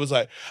I was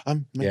like,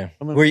 I'm going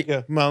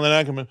to Marlon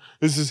Ackerman.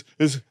 This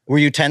is. Were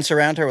you tense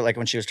around her? Like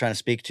when she was trying to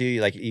speak to you,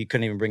 like you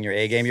couldn't even bring your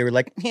A game. You were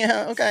like,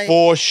 yeah, okay.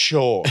 For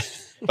sure.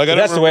 Like,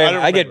 That's the way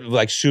I get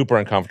like super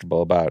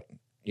uncomfortable about,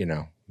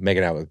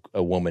 making out with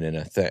a woman in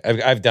a thing.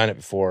 I've done it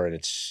before, and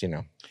it's,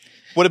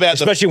 What about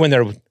especially when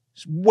they're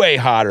way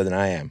hotter than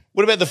I am.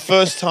 What about the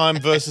first time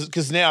versus?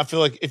 Because now I feel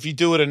like if you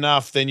do it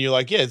enough, then you're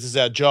like, yeah, this is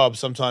our job.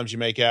 Sometimes you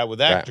make out with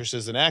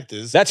actresses and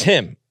actors. That's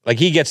him. Like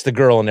he gets the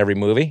girl in every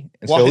movie,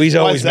 and Why- so he's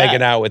why always is that?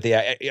 making out with the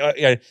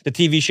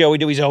TV show we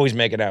do. He's always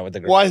making out with the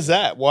girl. Why is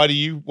that? Why do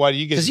you get?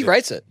 Because he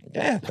writes it.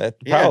 Yeah,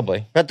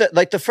 probably. But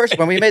the first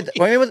when we made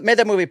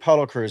that movie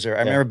Polo Cruiser, I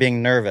remember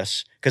being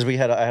nervous because I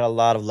had a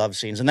lot of love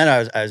scenes, and then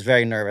I was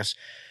very nervous.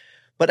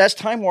 But as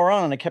time wore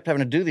on and I kept having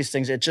to do these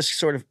things, it just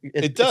sort of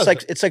It does.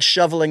 It's like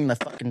shoveling the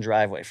fucking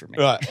driveway for me.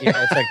 Right.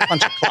 It's like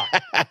punch a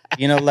clock.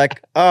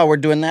 Like, oh, we're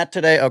doing that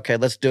today. Okay,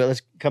 let's do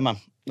it. Come on.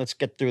 Let's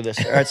get through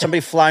this. All right, somebody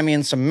fly me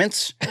in some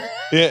mints.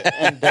 Yeah.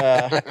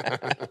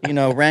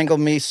 And wrangle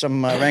me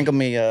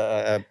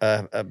a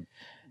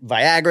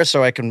Viagra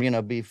so I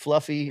can be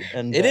fluffy.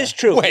 And It is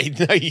true. Wait,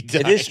 no, you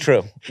don't. It is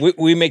true.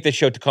 We make the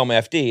show Tacoma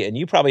FD, and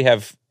you probably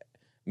have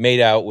made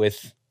out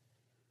with,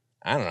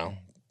 I don't know,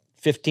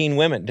 15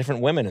 women,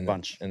 different women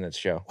in that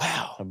show.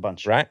 Wow. a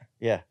bunch. Right?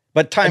 Yeah,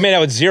 but I time. made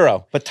out with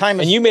zero. But time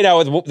is And you made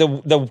out with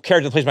the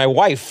character that plays my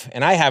wife,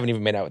 and I haven't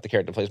even made out with the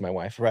character that plays my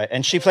wife. right,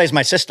 and she plays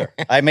my sister.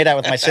 I made out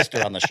with my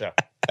sister on the show.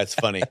 That's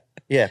funny.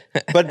 Yeah,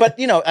 but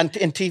in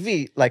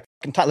TV, like,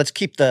 let's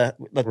keep the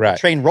Right.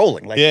 train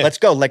rolling. Like, Yeah. let's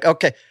go. Like,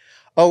 okay.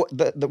 Oh,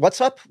 the what's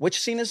up? Which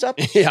scene is up?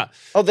 Yeah.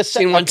 Oh, the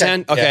Scene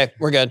 110. Okay,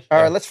 we're good.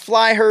 All right, let's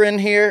fly her in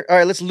here. All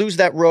right, let's lose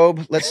that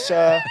robe. Let's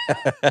the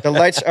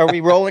lights. Are we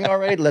rolling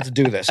already? Let's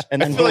do this.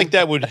 And I then feel like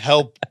that would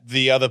help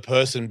the other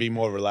person be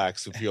more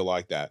relaxed if you're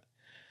like that.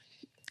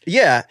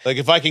 yeah, Like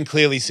if I can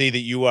clearly see that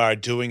you are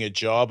doing a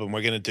job and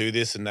we're going to do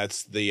this and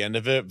that's the end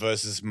of it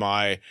versus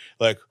my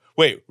like,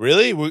 wait,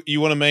 really? You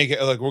want to make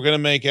it like we're going to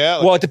make out?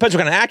 Like, Well, it depends what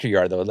kind of actor you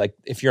are, though. Like,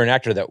 if you're an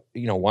actor that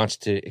wants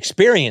to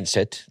experience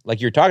it,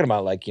 like you're talking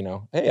about, like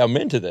hey, I'm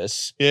into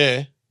this,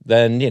 yeah.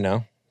 then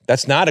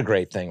that's not a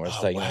great thing. Where it's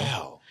Oh, like,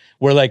 wow.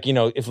 where like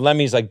if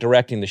Lemmy's like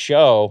directing the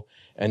show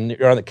and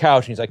you're on the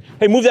couch and he's like,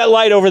 hey, move that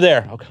light over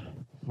there. Okay,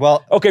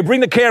 well,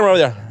 bring the camera over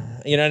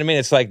there. You know what I mean?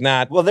 It's like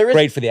not there is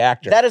great for the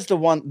actor. That is the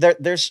one. There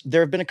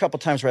have been a couple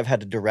times where I've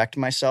had to direct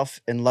myself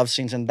in love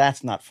scenes, and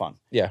that's not fun.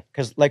 Yeah,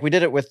 Because like we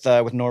did it with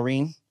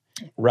Noreen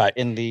right.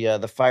 in the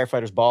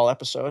firefighters ball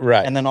episode,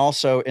 Right. and then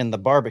also in the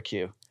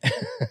barbecue.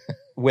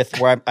 With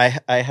where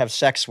I have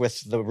sex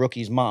with the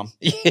rookie's mom,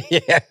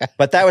 yeah,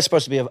 but that was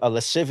supposed to be a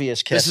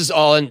lascivious kiss. This is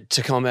all in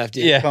Tacoma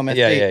FD. yeah, Tacoma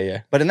yeah, FD.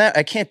 yeah. But in that,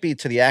 I can't be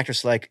to the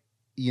actress like,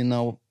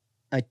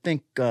 I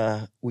think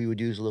we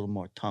would use a little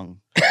more tongue.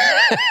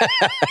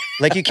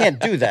 Like you can't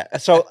do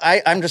that. So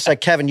I'm just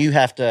like, Kevin, you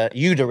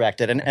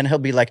direct it, and he'll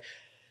be like,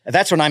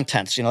 that's when I'm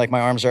tense. Like my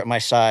arms are at my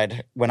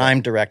side when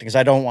I'm directing because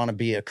I don't want to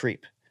be a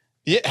creep.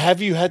 Yeah.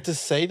 Have you had to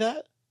say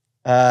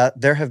that?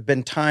 There have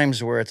been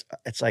times where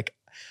it's like,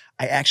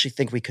 I actually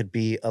think we could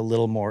be a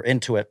little more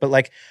into it. But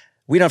like,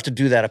 we don't have to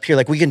do that up here.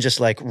 Like, we can just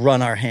like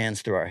run our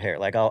hands through our hair.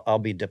 Like, I'll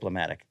be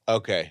diplomatic.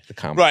 Okay. The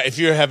comedy. Right. If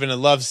you're having a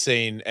love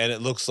scene and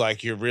it looks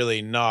like you're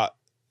really not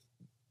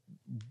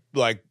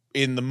like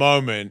in the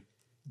moment,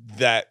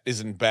 that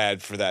isn't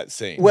bad for that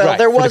scene. Well, Right,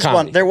 there for the was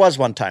comedy. there was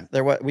one time.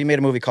 We made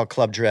a movie called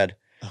Club Dread,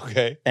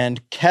 Okay.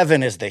 and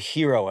Kevin is the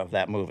hero of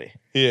that movie.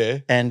 Yeah.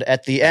 And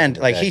at the end,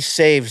 like Okay.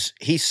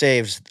 he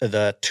saves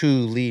the two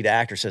lead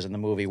actresses in the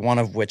movie, one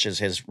of which is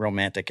his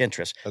romantic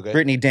interest. Okay.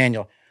 Brittany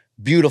Daniel,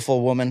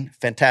 beautiful woman,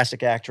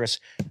 fantastic actress.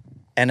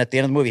 And at the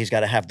end of the movie, he's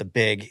got to have the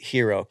big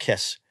hero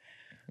kiss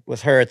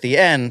with her at the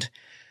end.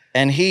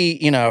 And he,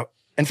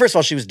 and first of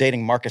all, she was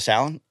dating Marcus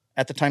Allen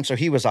at the time, so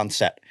he was on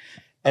set.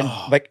 And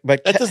but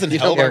That doesn't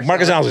help. Yeah,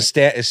 Marcus Allen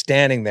is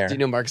standing there. Do you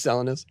know who Marcus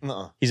Allen is?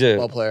 Nuh-uh. He's a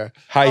Ball player.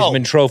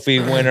 Heisman Trophy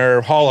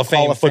winner, Hall of Fame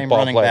Hall of Fame football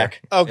running player.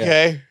 back.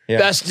 Okay. Yeah.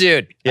 Best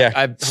dude. Yeah.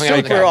 I hung out with the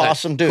Super guy.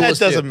 awesome dude. That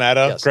Coolest doesn't dude.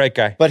 matter. Yes. Great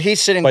guy. But he's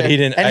sitting But there. he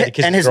didn't- I had to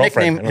kiss and his his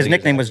girlfriend. I nickname don't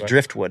think he was was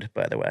Driftwood,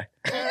 by the way.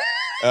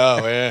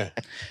 Oh, yeah.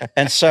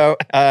 And so,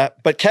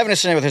 but Kevin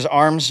is sitting with his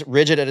arms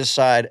rigid at his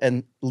side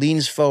and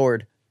leans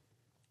forward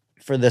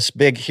for this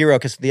big hero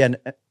kiss at the end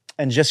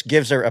and just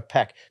gives her a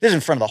peck. This is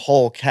in front of the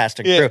whole cast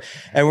and crew.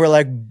 And we're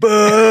like,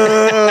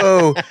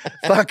 boo,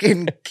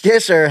 fucking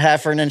kiss her,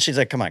 Heffernan. And she's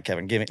like, come on,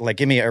 Kevin,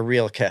 give me a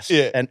real kiss.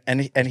 Yeah.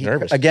 And he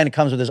Nervous. again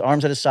comes with his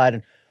arms at his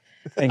side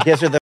and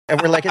gives her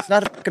and we're like, it's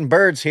not fucking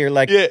birds here.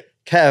 Like, Yeah.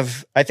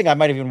 Kev, I think I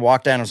might have even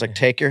walked down and was like,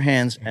 take your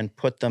hands and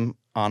put them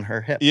on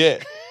her hip. Yeah.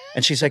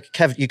 And she's like,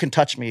 Kev, you can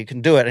touch me. You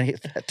can do it. And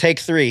take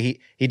three.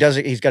 He does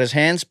it. He's got his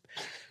hands,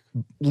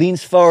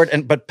 leans forward,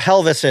 but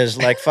pelvis is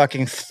like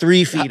fucking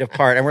 3 feet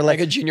apart. And we're Like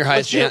like, a junior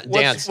high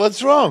dance.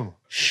 What's wrong?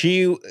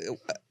 She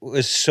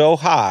was so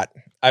hot.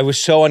 I was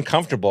so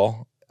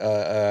uncomfortable.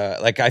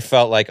 Like I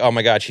felt like, oh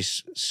my God,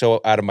 she's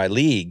so out of my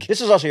league.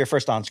 this is also your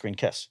first on-screen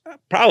kiss.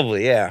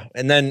 Probably, yeah.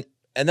 And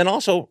then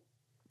also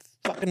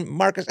fucking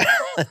Marcus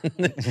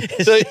Allen.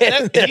 So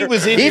he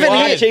was in Even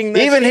your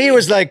he, even he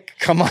was like,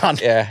 come on,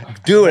 Yeah.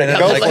 do it. And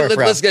Go like, for it,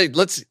 bro.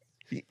 Let's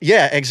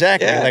Yeah,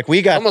 exactly. Yeah. Like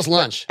we got, almost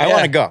lunch. I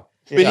want to go.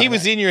 But he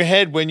was in your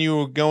head when you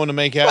were going to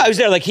make out. Well, I was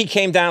there. Like he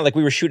came down. Like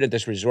we were shooting at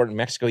this resort in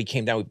Mexico. He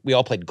came down. We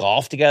all played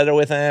golf together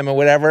with him and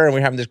whatever, and we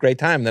were having this great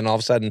time. And then all of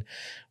a sudden,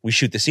 we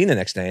shoot the scene the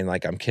next day, and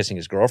like I'm kissing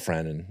his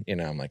girlfriend,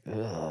 and I'm like, ugh.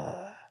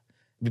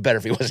 It'd be better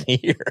if he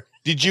wasn't here.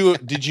 Did you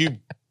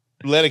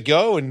let it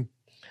go and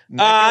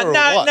neck her or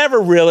No, what? never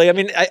really. I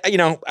mean,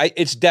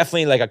 it's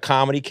definitely like a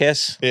comedy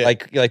kiss. Yeah.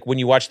 Like when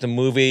you watch the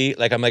movie,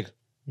 like I'm like,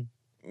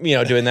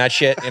 doing that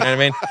shit. You know what I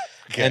mean?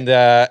 Okay.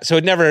 And so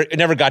it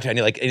never got to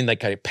any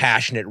kind of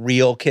passionate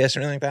real kiss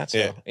or anything like that.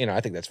 So Yeah. I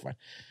think that's fine.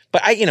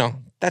 But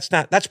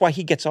that's why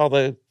he gets all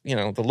the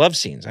the love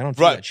scenes. I don't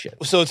do Right. that shit.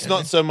 So it's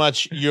not so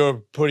much you're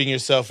putting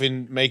yourself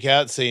in make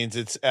out scenes.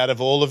 It's out of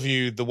all of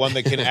you, the one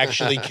that can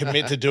actually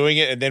commit to doing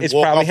it and then It's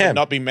walk probably off him. and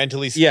not be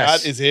mentally scarred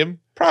Yes. is him.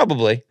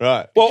 Probably.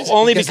 Right. Well,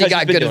 only because because he got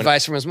he's been good doing it.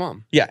 advice from his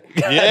mom. Yeah,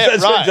 Yeah,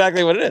 that's right.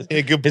 exactly what it is.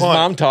 Yeah, good His point.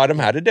 mom taught him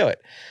how to do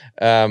it.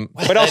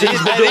 But also,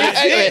 he's been doing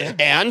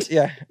it. And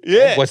Yeah,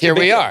 Yeah. What's the here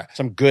big we deal? are.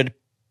 some good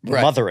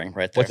Right. mothering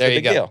right there. What's the There you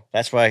big go. deal?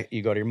 That's why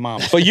you go to your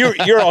mom. But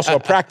you're also a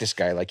practice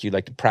guy. Like you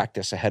like to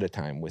practice ahead of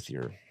time with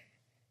your.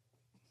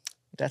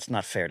 That's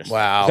not fair to say.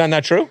 Wow. Is that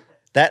not true?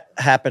 That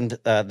happened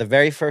the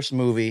very first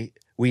movie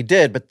we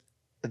did, but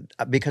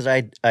because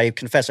I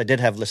confess I did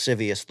have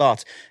lascivious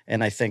thoughts,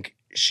 and I think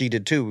she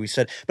did too. We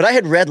said, but I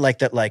had read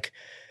that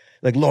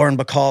Lauren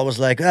Bacall was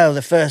like, oh,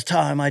 the first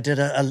time I did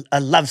a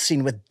love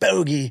scene with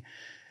Bogey,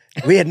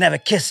 we had never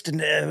kissed,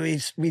 and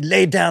we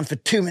laid down for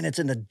 2 minutes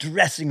in the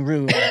dressing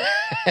room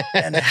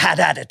and had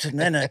at it, and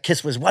then a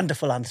kiss was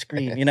wonderful on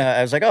screen.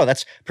 I was like, oh,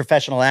 that's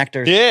professional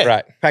actors Yeah.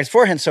 Right. practice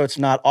beforehand, so it's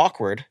not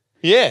awkward.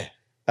 Yeah.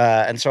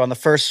 And so on the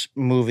first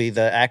movie,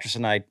 the actress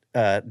and I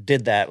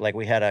did that. Like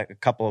we had a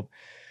couple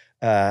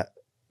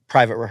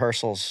private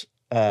rehearsals.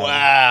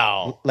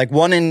 Wow. Like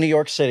one in New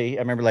York City.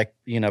 I remember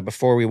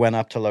before we went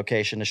up to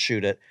location to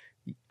shoot it,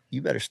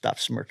 you better stop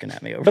smirking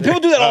at me over But there.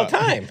 people do that all the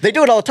time. They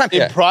do it all the time.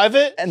 In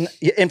private? And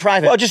in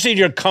private. Well, just so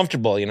you're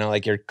comfortable,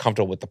 like you're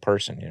comfortable with the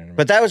person. You know what I mean?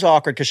 But that was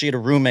awkward because she had a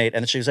roommate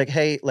and she was like,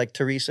 hey, like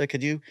Teresa,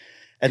 could you?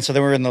 And so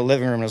then we were in the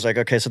living room and I was like,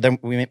 okay. So then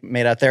we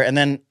made out there. And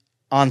then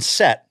on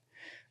set,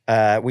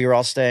 we were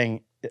all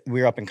staying,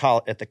 we were up in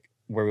college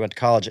where we went to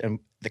college, and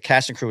the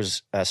cast and crew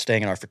was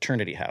staying in our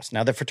fraternity house.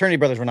 Now the fraternity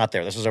brothers were not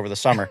there. This was over the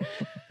summer.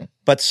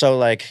 But so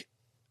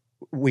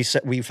we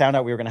found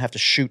out we were going to have to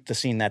shoot the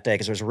scene that day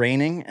because it was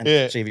raining, and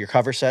so you have your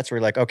cover sets. We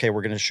were like, okay,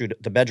 we're going to shoot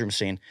the bedroom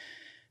scene.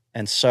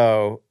 And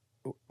so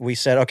we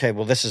said, okay,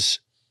 well,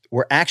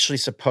 we're actually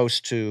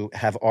supposed to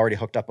have already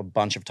hooked up a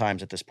bunch of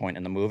times at this point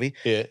in the movie.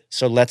 Yeah.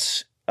 So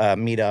let's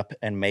meet up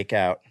and make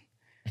out.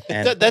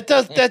 And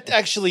That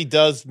actually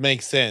does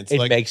make sense.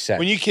 It makes sense.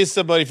 When you kiss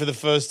somebody for the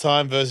first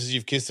time versus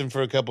you've kissed them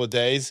for a couple of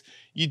days,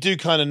 you do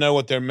kind of know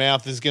what their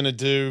mouth is going to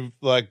do.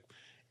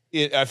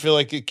 I feel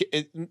like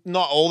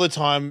not all the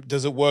time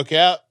does it work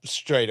out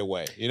straight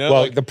away.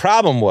 Well, the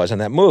problem was in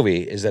that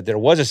movie is that there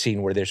was a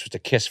scene where they're supposed to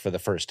kiss for the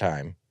first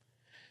time,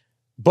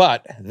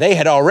 but they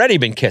had already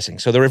been kissing.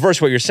 So the reverse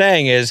of what you're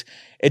saying is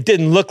it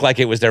didn't look like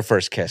it was their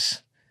first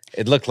kiss.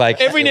 It looked like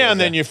Every now and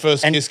then your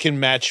first kiss can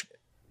match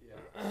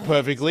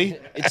perfectly.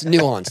 It's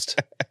nuanced.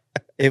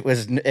 It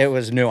was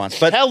nuanced.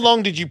 But How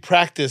long did you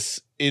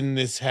practice in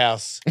this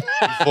house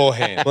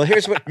beforehand? well,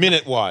 here's what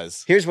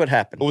Minute-wise. here's what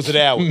happened. Or was it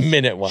hours?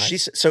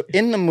 minute-wise. So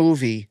in the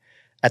movie,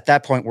 at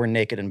that point, we're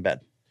naked in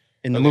bed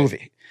in the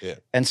movie. Yeah.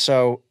 And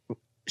so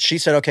she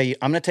said, okay,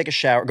 I'm going to take a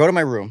shower. Go to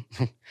my room.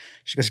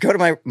 She goes, go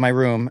to my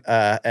room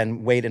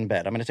and wait in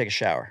bed. I'm going to take a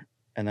shower,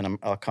 and then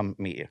I'll come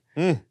meet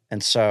you.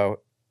 And so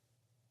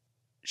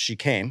she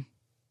came.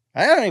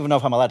 I don't even know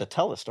if I'm allowed to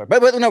tell this story.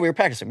 But no, we were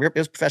practicing. It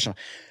was professional.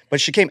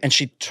 But she came, and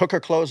she took her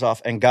clothes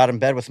off and got in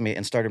bed with me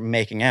and started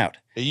making out.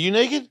 Are you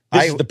naked?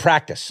 This is the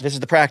practice. This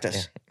is the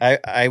practice. Yeah.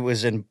 I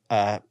was in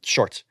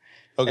shorts.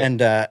 Okay.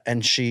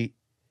 And she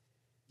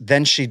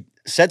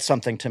said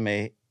something to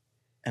me,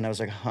 and I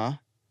was like, huh?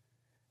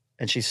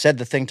 And she said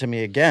the thing to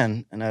me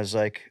again, and I was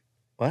like,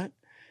 what?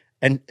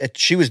 And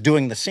she was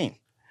doing the scene.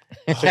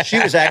 So she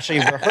was actually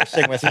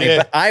rehearsing with me,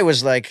 but I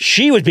was like,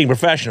 She was being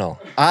professional.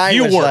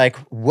 you was weren't. like,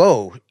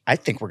 whoa, I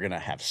think we're going to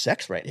have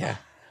sex right now.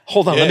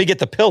 Hold on, let me get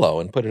the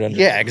pillow and put it under.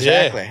 Yeah,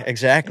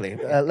 exactly.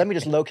 Let me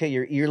just locate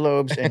your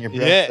earlobes and your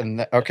breasts.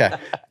 Yeah. Okay,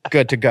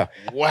 good to go.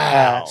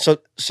 Wow. So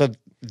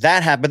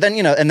that happened. But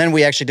then, and then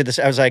we actually did this.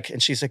 I was like,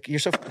 and she's like, you're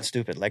so fucking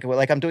stupid. Like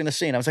I'm doing the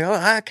scene. I was like,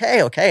 oh,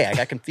 okay. I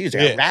got confused.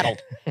 I got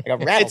rattled.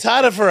 It's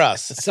harder for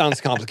us. It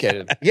sounds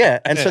complicated. Yeah.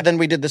 And so then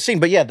we did the scene.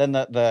 But yeah, then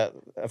a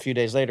few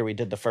days later, we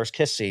did the first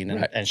kiss scene.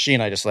 And she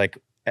and I just like,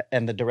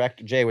 and the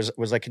director, Jay, was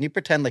like, can you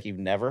pretend like you've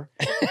never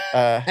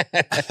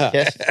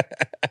kissed?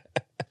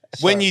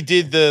 When you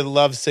did the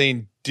love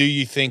scene, do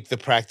you think the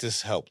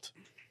practice helped?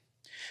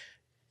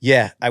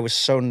 Yeah. I was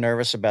so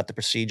nervous about the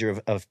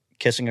procedure of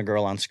kissing a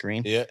girl on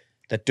screen. Yeah.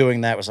 That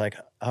doing that was like,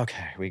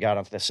 okay, we got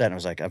off the set and I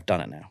was like, I've done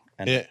it now.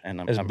 And, Yeah.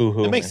 and As I'm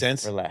boohoo. That makes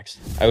sense. relaxed.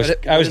 I was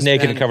What I was has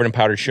naked been- and covered in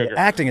powdered sugar.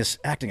 Acting is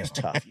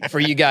tough. For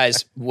you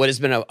guys, what has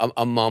been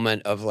a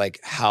moment of like,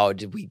 how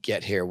did we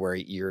get here where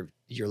you're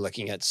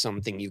looking at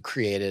something you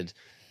created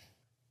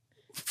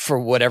for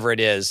whatever it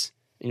is,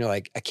 and you're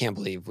like, I can't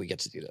believe we get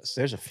to do this.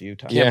 There's a few I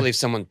times. can't Yeah. believe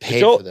someone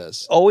paid It's for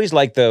this. Always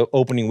like the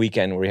opening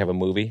weekend where we have a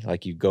movie,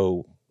 like you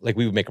go, like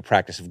we would make a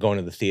practice of going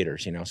to the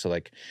theaters, So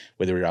like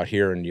whether we were out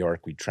here in New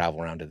York, we'd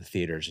travel around to the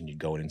theaters and you'd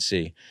go in and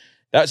see.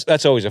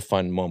 That's always a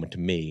fun moment to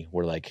me,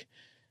 where like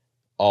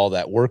all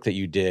that work that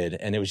you did,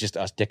 and it was just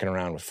us dicking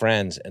around with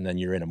friends, and then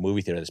you're in a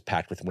movie theater that's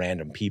packed with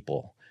random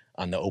people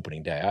on the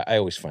opening day. I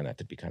always find that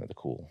to be kind of the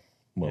cool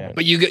moment.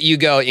 But you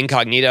go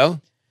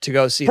incognito to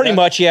go see Pretty that?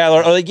 much, yeah.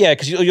 Or like, yeah,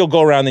 because you'll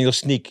go around and you'll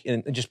sneak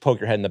and just poke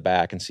your head in the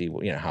back and see,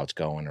 how it's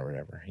going or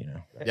whatever,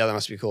 Yeah, that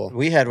must be cool.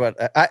 We had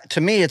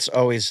to me, it's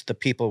always the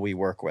people we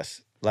work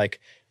with. Like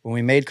when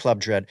we made Club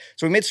Dread,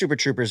 so we made Super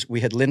Troopers, we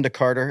had Linda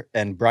Carter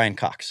and Brian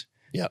Cox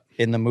Yep.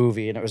 in the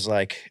movie. And it was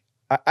like,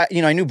 I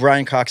knew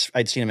Brian Cox.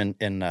 I'd seen him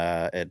in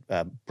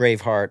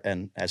Braveheart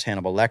and as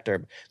Hannibal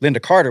Lecter. Linda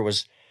Carter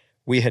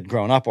we had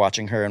grown up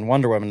watching her in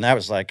Wonder Woman. And that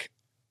was like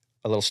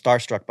a little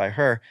starstruck by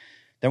her.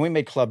 Then we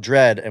made Club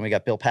Dread and we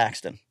got Bill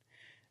Paxton.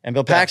 And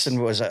Bill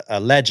Paxton was a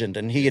legend,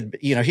 and he had,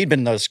 he'd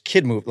been in those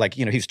kid movies, like,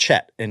 he's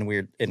Chet in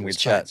Weird Chet.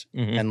 Science.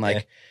 And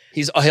like,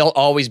 He'll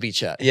always be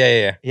Chet.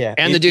 Yeah. yeah.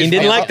 And the dude he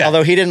didn't like that.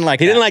 Although he didn't like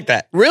He that. didn't like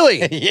that. Really?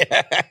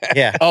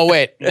 Yeah. Oh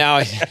wait,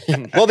 now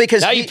Well,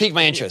 because now you piqued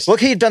my interest. Well,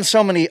 he'd done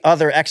so many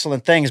other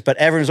excellent things, but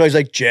everyone was always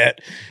like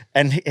Chet,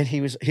 and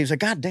he was like,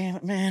 God damn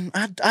it, man!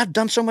 I've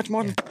done so much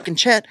more than fucking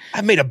Chet.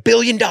 I made $1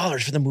 billion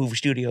for the movie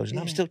studios, and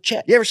I'm still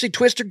Chet. You ever see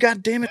Twister?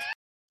 God damn it,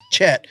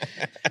 Chet.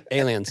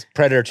 Aliens,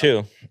 Predator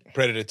 2.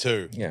 Predator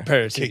 2. Yeah.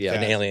 Predator, Kicked yeah.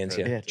 And Aliens,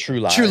 yeah. Yeah, True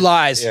Lies. True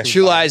Lies. Yeah.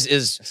 True Lies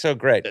is So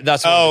great.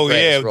 that's one of Oh the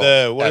yeah, greatest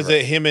roles what is ever.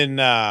 it? Him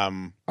and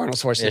Arnold Yeah,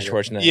 Schwarzenegger.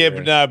 Schwarzenegger. yeah,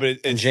 but no, but And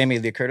it's Jamie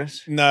Lee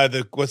Curtis. no.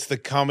 What's the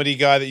comedy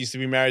guy that used to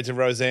be married to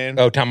Roseanne?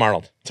 Oh, Tom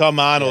Arnold. Tom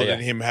Arnold Yeah.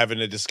 and him having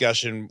a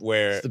discussion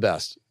where It's the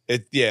best.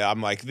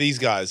 I'm like, these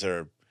guys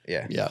are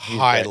Yeah. Yeah.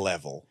 high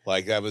level.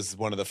 Like that was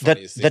one of the The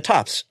funniest things.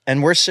 tops,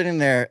 and we're sitting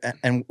there,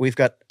 and we've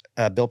got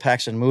Bill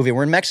Paxton movie.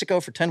 We're in Mexico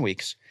for 10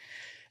 weeks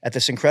at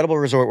this incredible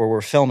resort where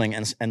we're filming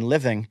and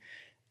living.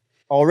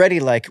 Already,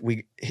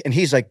 and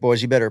he's like,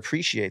 boys, you better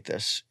appreciate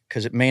this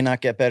because it may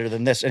not get better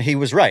than this. And he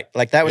was right.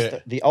 Like that was Yeah.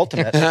 the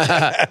ultimate.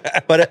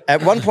 But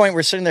at one point,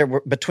 we're sitting there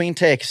between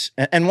takes,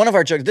 and one of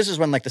our jokes. This is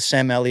when like the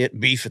Sam Elliott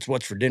beef, it's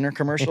what's for dinner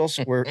commercials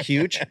were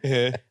huge.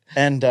 Yeah.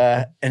 And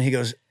he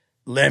goes,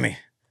 Lemmy,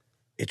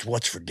 it's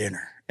what's for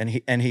dinner. And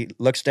he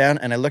looks down,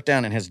 and I look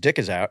down, and his dick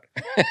is out.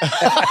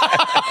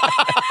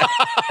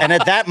 And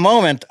at that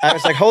moment, I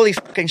was like, "Holy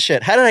fucking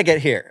shit! How did I get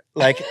here?"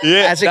 Like,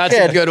 as a That's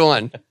kid, a good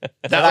one.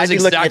 That I'd was be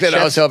looking exactly at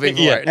what I was Chet's- hoping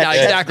for. yeah, Now,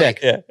 Chet's exactly. dick.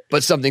 Yeah.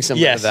 But something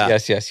similar Yes, to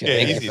that. yes. Yeah,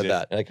 Thank he's you for did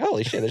that. Like,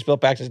 holy shit, there's Bill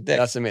Paxton's dick.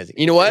 That's amazing.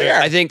 You know what?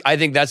 Yeah. I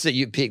think that's that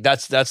you peak.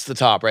 That's the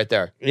top right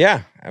there.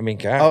 Yeah. I mean,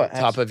 God. Oh,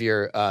 Top of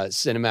your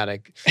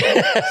cinematic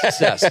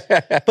success.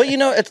 But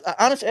it's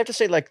honestly, I have to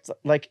say,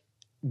 like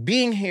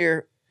being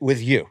here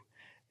with you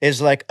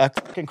is like a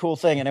fucking cool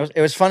thing. And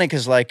it was funny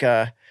because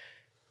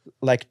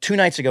like 2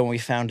 nights ago when we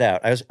found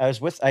out,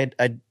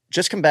 I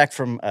just come back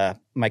from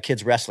my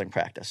kid's wrestling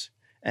practice.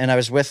 And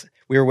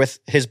we were with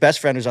his best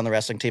friend who's on the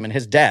wrestling team and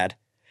his dad.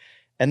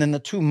 And then the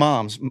two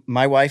moms,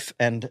 my wife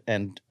and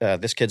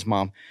this kid's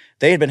mom,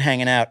 they had been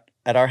hanging out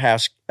at our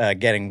house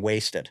getting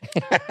wasted,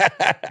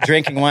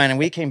 drinking wine. And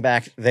we came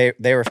back, they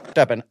were fucked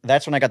up. And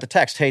that's when I got the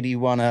text, hey, do you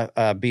want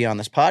to be on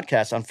this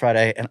podcast on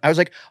Friday? And I was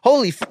like,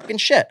 holy fucking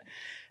shit.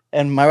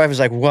 And my wife was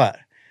like, what?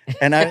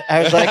 And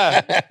I was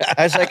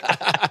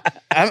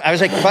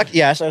like, fuck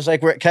yes. I was like,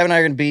 Kevin and I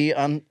are going to be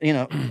on,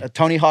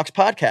 Tony Hawk's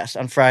podcast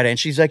on Friday. And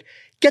she's like,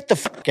 get the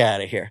fuck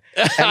out of here.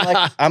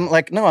 And I'm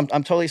like, no, I'm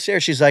totally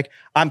serious. She's like,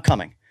 I'm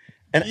coming.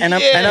 And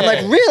I'm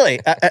like, really?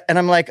 And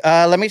I'm like,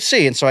 let me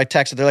see. And so I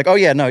texted. They're like, oh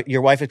yeah, no,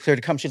 your wife is clear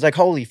to come. She's like,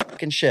 holy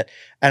fucking shit.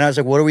 And I was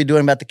like, what are we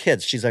doing about the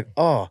kids? She's like,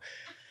 oh.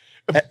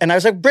 And I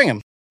was like, bring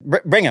him.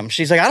 Bring him.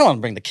 She's like, I don't want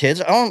to bring the kids.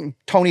 I want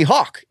Tony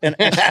Hawk. And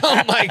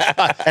Oh my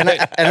God. and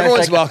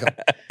Everyone's welcome.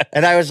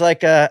 And I was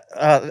like,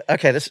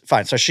 okay, this is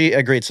fine. So she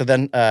agreed. So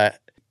then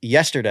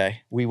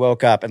yesterday we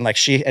woke up and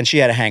she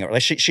had a hangover.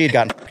 Like she had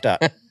gotten fucked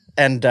up.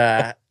 And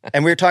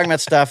we were talking about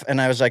stuff. And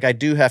I was like, I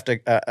do have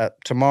to,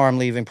 tomorrow I'm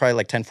leaving probably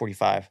like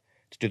 10:45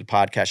 to do the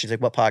podcast. She's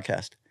like, what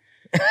podcast?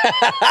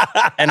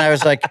 And I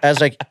was like,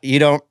 you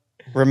don't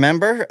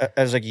remember?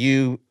 I was like,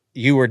 you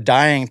were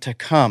dying to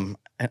come.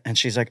 And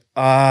she's like,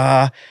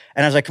 and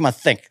I was like, come on,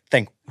 think,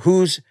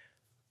 whose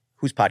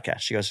podcast?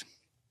 She goes,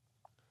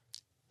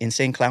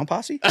 Insane Clown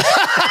Posse?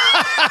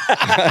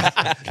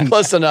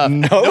 Close enough.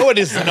 No, it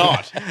is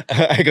not.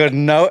 I go,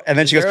 no. And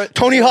then she goes,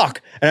 Tony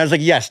Hawk. And I was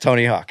like, yes,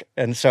 Tony Hawk.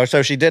 And so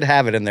she did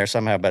have it in there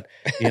somehow, but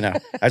I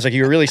was like,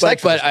 you were really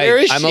psyched. But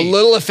I'm a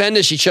little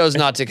offended she chose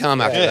not to come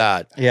after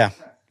that. Yeah.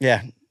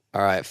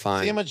 All right,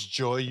 fine. See how much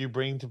joy you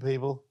bring to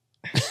people?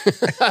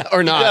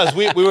 Or not.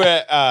 Yes, we were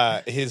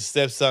at his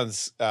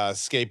stepson's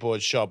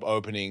skateboard shop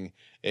opening,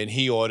 and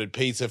he ordered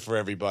pizza for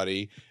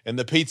everybody. And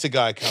the pizza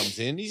guy comes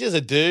in. He's just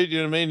a dude, you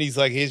know what I mean? He's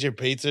like, here's your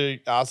pizza,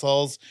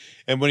 assholes.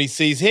 And when he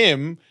sees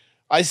him,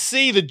 I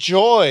see the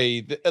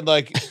joy.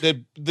 Like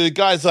the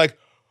guy's like,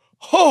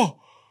 oh,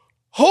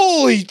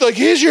 holy, like,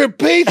 here's your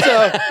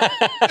pizza.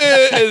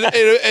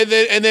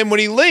 and then when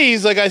he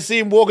leaves, like, I see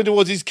him walking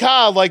towards his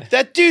car, like,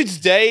 that dude's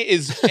day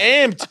is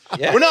amped.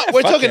 Yeah.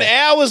 We're talking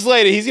hours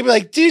later. He's gonna be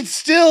like, dude,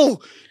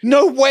 still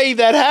no way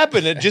that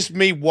happened. And just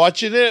me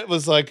watching it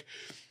was like,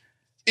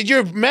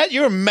 you're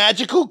a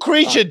magical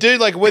creature,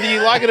 dude. Like, whether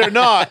you like it or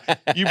not,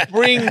 you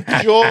bring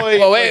joy.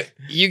 Well, wait,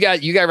 you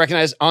got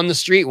recognized on the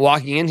street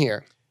walking in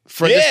here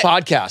for this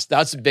podcast.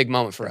 That's a big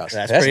moment for us.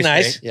 That's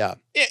nice. Sweet. Yeah.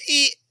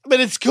 But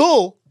it's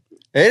cool.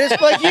 It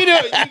is Like, you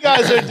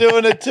guys are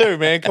doing it too,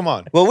 man. Come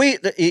on. Well,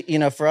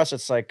 for us,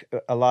 it's like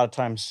a lot of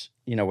times,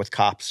 with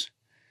cops,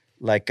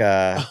 like,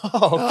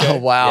 Oh,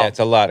 wow. Yeah, it's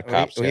a lot of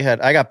cops.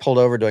 I got pulled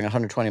over doing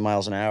 120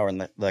 miles an hour,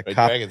 and the Red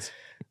cop Dragons.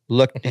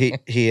 looked.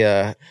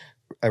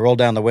 I rolled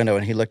down the window,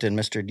 and he looked at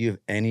Mister. Do you have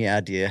any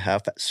idea how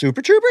fast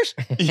Super Troopers?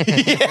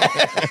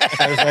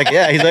 I was like,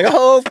 yeah. He's like,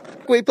 oh,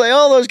 we play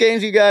all those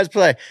games you guys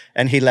play,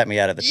 and he let me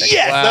out of the ticket.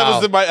 Yes, Wow.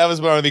 that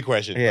was my only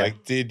question. Yeah.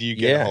 Like, did you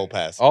get a whole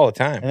pass? all the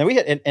time. And then we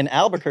had in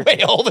Albuquerque.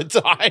 Wait, all the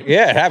time?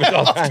 Yeah, it happens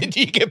all the How time. did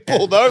you get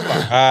pulled over?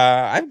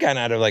 I've gotten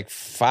out of like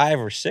 5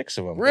 or 6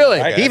 of them.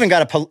 Really? He even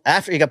got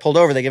after he got pulled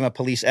over. They gave him a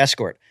police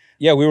escort.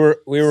 Yeah, we were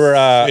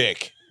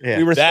Sick. Yeah.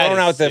 we were That throwing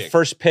is out the sick.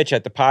 first pitch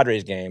at the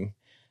Padres game,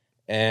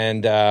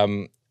 and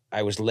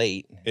I was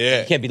late.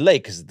 Yeah. You can't be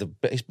late because the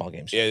baseball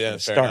game Yeah, fair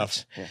starts.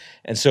 enough. Yeah.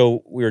 And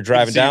so we were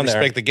driving down there.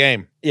 Respect the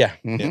game. Yeah.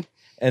 Mhm.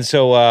 And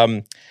so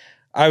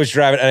I was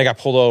driving and I got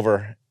pulled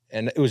over,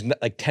 and it was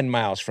like 10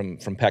 miles from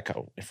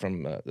Petco,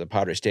 from the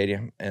Padres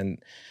Stadium. And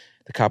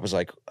the cop was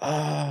like,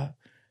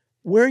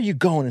 where are you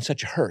going in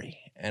such a hurry?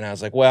 And I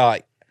was like, well,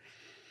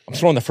 I'm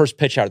throwing the first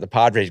pitch out of the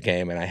Padres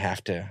game and I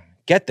have to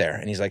get there.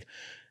 And he's like,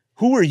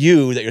 who are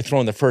you that you're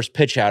throwing the first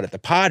pitch out at the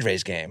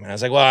Padres game? And I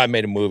was like, well, I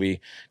made a movie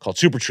called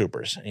Super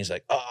Troopers. And he's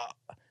like, oh.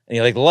 And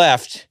he like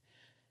left.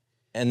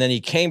 And then he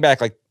came back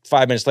like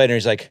 5 minutes later and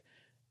he's like,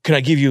 can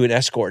I give you an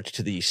escort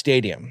to the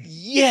stadium?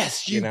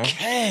 Yes, you know?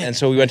 can. And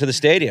so we went to the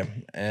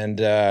stadium,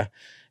 and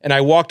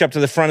I walked up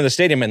to the front of the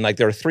stadium, and like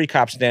there were 3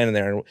 cops standing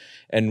there,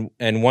 and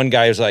one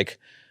guy was like,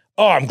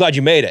 "Oh, I'm glad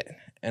you made it."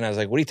 And I was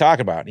like, "What are you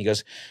talking about?" And he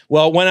goes,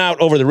 "Well, it went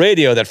out over the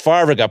radio that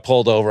Favre got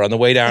pulled over on the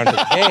way down to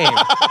the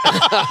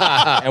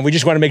game, and we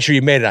just want to make sure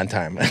you made it on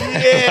time." Like, all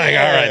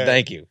right,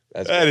 thank you.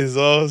 That's That good. is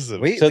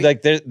awesome. We- So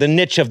like the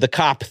niche of the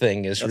cop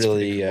thing is really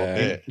pretty cool.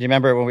 Yeah. Do you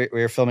remember when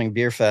we were filming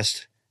Beer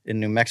Fest in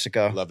New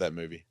Mexico? Love that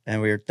movie.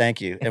 And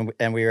thank you.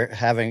 And we were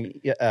having,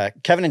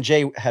 Kevin and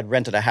Jay had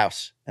rented a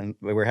house, and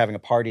we were having a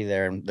party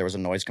there, and there was a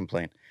noise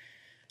complaint.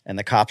 And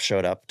the cops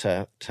showed up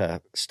to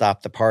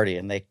stop the party,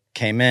 and they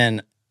came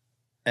in,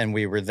 and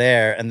we were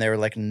there, and they were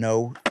like,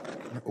 no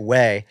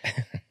way.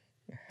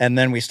 And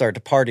then we started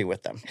to party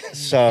with them.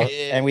 So,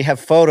 and we have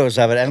photos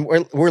of it, and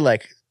we're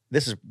like,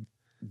 this is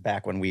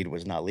back when weed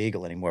was not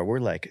legal anymore. We're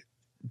like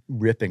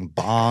ripping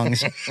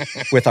bongs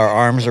with our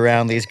arms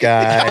around these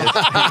guys.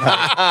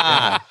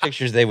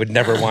 Pictures they would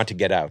never want to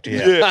get out.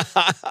 Yeah.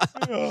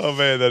 Oh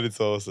man, that is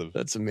awesome.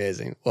 That's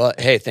amazing. Well,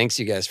 hey, thanks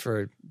you guys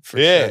for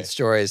Yeah. sharing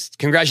stories.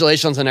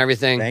 Congratulations on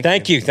everything.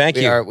 Thank you.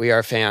 We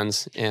are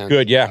fans. And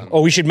Good, yeah.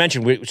 Oh, we should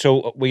mention, we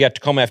got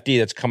Tacoma FD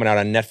that's coming out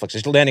on Netflix.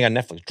 It's landing on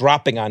Netflix,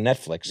 dropping on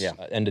Netflix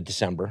end of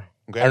December.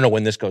 Okay. I don't know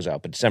when this goes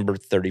out, but December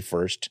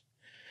 31st.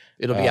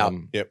 it'll be out.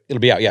 Yep. It'll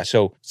be out, yeah.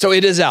 So, So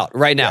it is out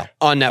right now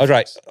on Netflix. that's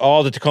right.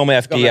 All the Tacoma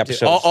FD Tacoma FD.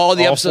 episodes. All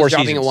the episodes 4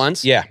 dropping seasons. at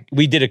once? Yeah.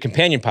 We did a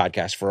companion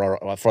podcast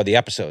for the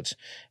episodes.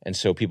 And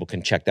so people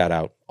can check that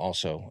out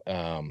also.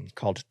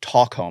 Called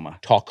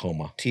Talkoma.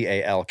 Talkoma.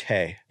 Talk.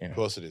 Of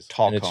course it is.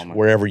 And it's Talkoma.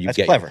 wherever you That's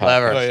get clever. your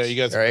podcasts. Clever. Oh, yeah, you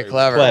guys are Very very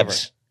clever.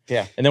 Plebs.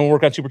 Yeah. And then we'll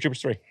work on Super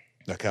Troopers 3.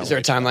 I can't Is there a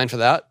wait. timeline for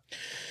that?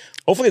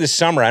 Hopefully this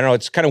summer. I don't know.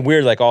 It's kind of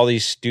weird. Like all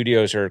these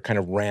studios are kind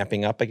of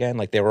ramping up again.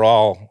 Like they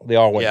all went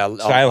all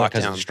silent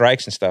because lockdown. of the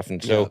strikes and stuff.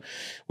 And so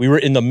we were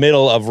in the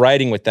middle of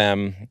writing with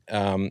them.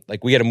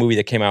 Like we had a movie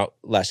that came out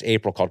last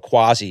April called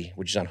Quasi,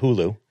 which is on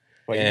Hulu.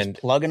 Well, you're And just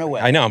plugging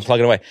away. I know I'm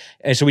plugging away.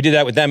 And so we did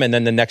that with them. And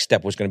then the next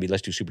step was going to be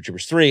let's do Super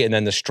Troopers 3. And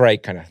then the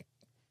strike kind of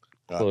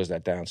closed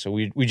that down. So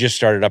we just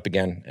started up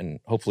again, and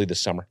hopefully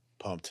this summer.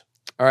 Pumped.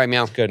 All right,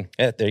 Meow. Good.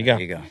 Yeah, there you go.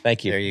 There you go.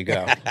 Thank you. There you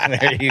go.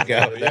 There you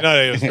go. You know,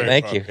 it was very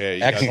Thank pumped. you. Yeah,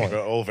 you Excellent. guys were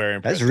all very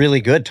impressed. That's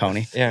really good,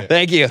 Tony. Yeah.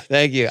 Thank you.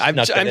 I'm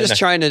Not that- just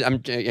trying to.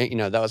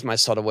 That was my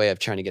subtle way of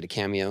trying to get a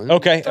cameo.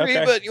 Okay. 3,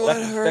 okay. but you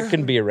want her? That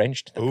can be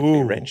arranged. That can be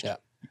Ooh. arranged. Yeah.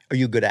 Are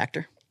you a good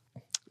actor?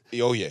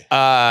 Oh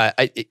yeah.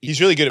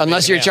 He's really good at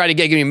Unless making you're out. trying to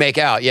get me make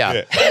out,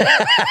 yeah.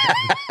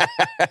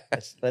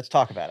 Let's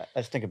talk about it.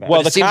 Let's think about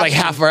Well, it. But it seems cops- like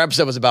half of our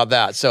episode was about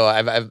that, so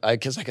I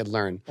guess I could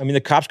learn. I mean,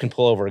 the cops can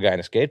pull over a guy on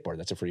a skateboard.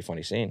 That's a pretty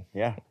funny scene.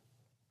 Yeah.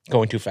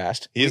 Going too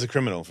fast. He is a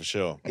criminal for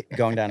sure.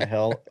 Going down a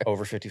hill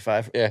over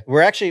 55. Yeah.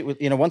 We're actually,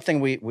 one thing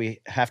we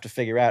have to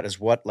figure out is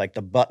what like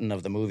the button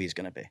of the movie is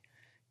going to be.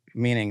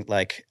 Meaning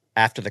like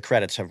after the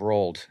credits have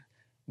rolled,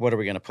 what are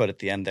we going to put at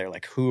the end there?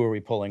 Like who are we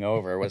pulling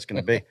over? What's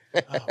going to be?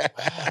 Oh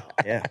wow.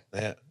 Yeah.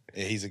 Yeah.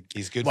 Yeah,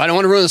 he's good. Well, I don't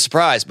want to ruin the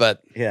surprise,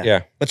 but Yeah.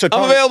 Yeah. But so I'm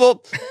Tony,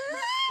 available.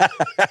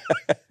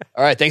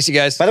 All right, thanks you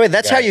guys. by the way,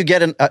 that's how you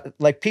get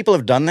like people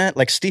have done that.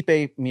 Like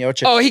Stipe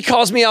Miocic. Oh, he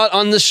calls me out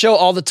on the show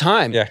all the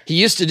time. Yeah. He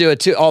used to do it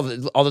too all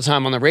the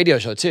time on the radio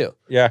show too.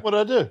 Yeah. What'd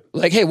I do?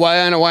 Like, hey, why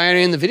aren't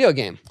you in the video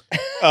game?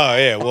 Oh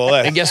yeah. Well,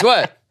 And guess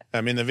what?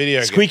 I'm in the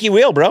video. Squeaky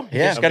wheel, bro.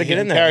 Yeah. Just got to get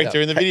in there. Character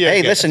in the video.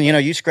 Hey, game. listen,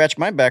 you scratch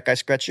my back, I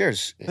scratch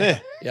yours. Yeah.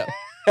 Yeah.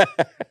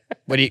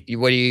 What do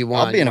you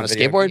want? I'll be You in a want a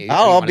video skateboard? game. You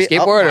I'll want a be-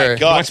 skateboard oh or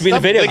God, wants to be in the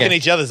stop video licking game.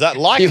 each other's up.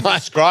 Like You and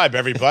want- subscribe,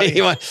 everybody.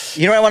 you want?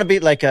 You know what I want to be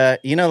like? Did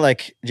you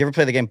ever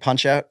play the game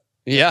Punch Out?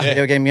 Yeah.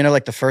 Video game.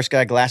 Like the first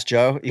guy, Glass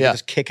Joe. You Yeah. can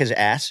just kick his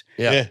ass.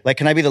 Yeah. Yeah. Like,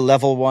 can I be the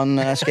level 1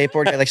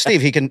 skateboard guy? Like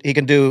Steve, he can't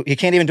even do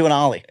an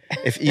ollie.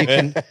 If you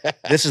can,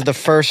 this is the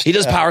first. He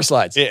does power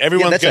slides Yeah,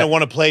 everyone's that's gonna it.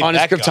 want to play on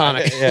his that guy.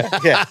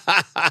 Kryptonic. Yeah.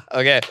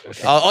 Okay,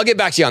 I'll get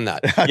back to you on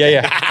that.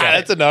 Yeah.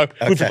 That's a no.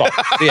 Food for thought.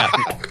 Yeah.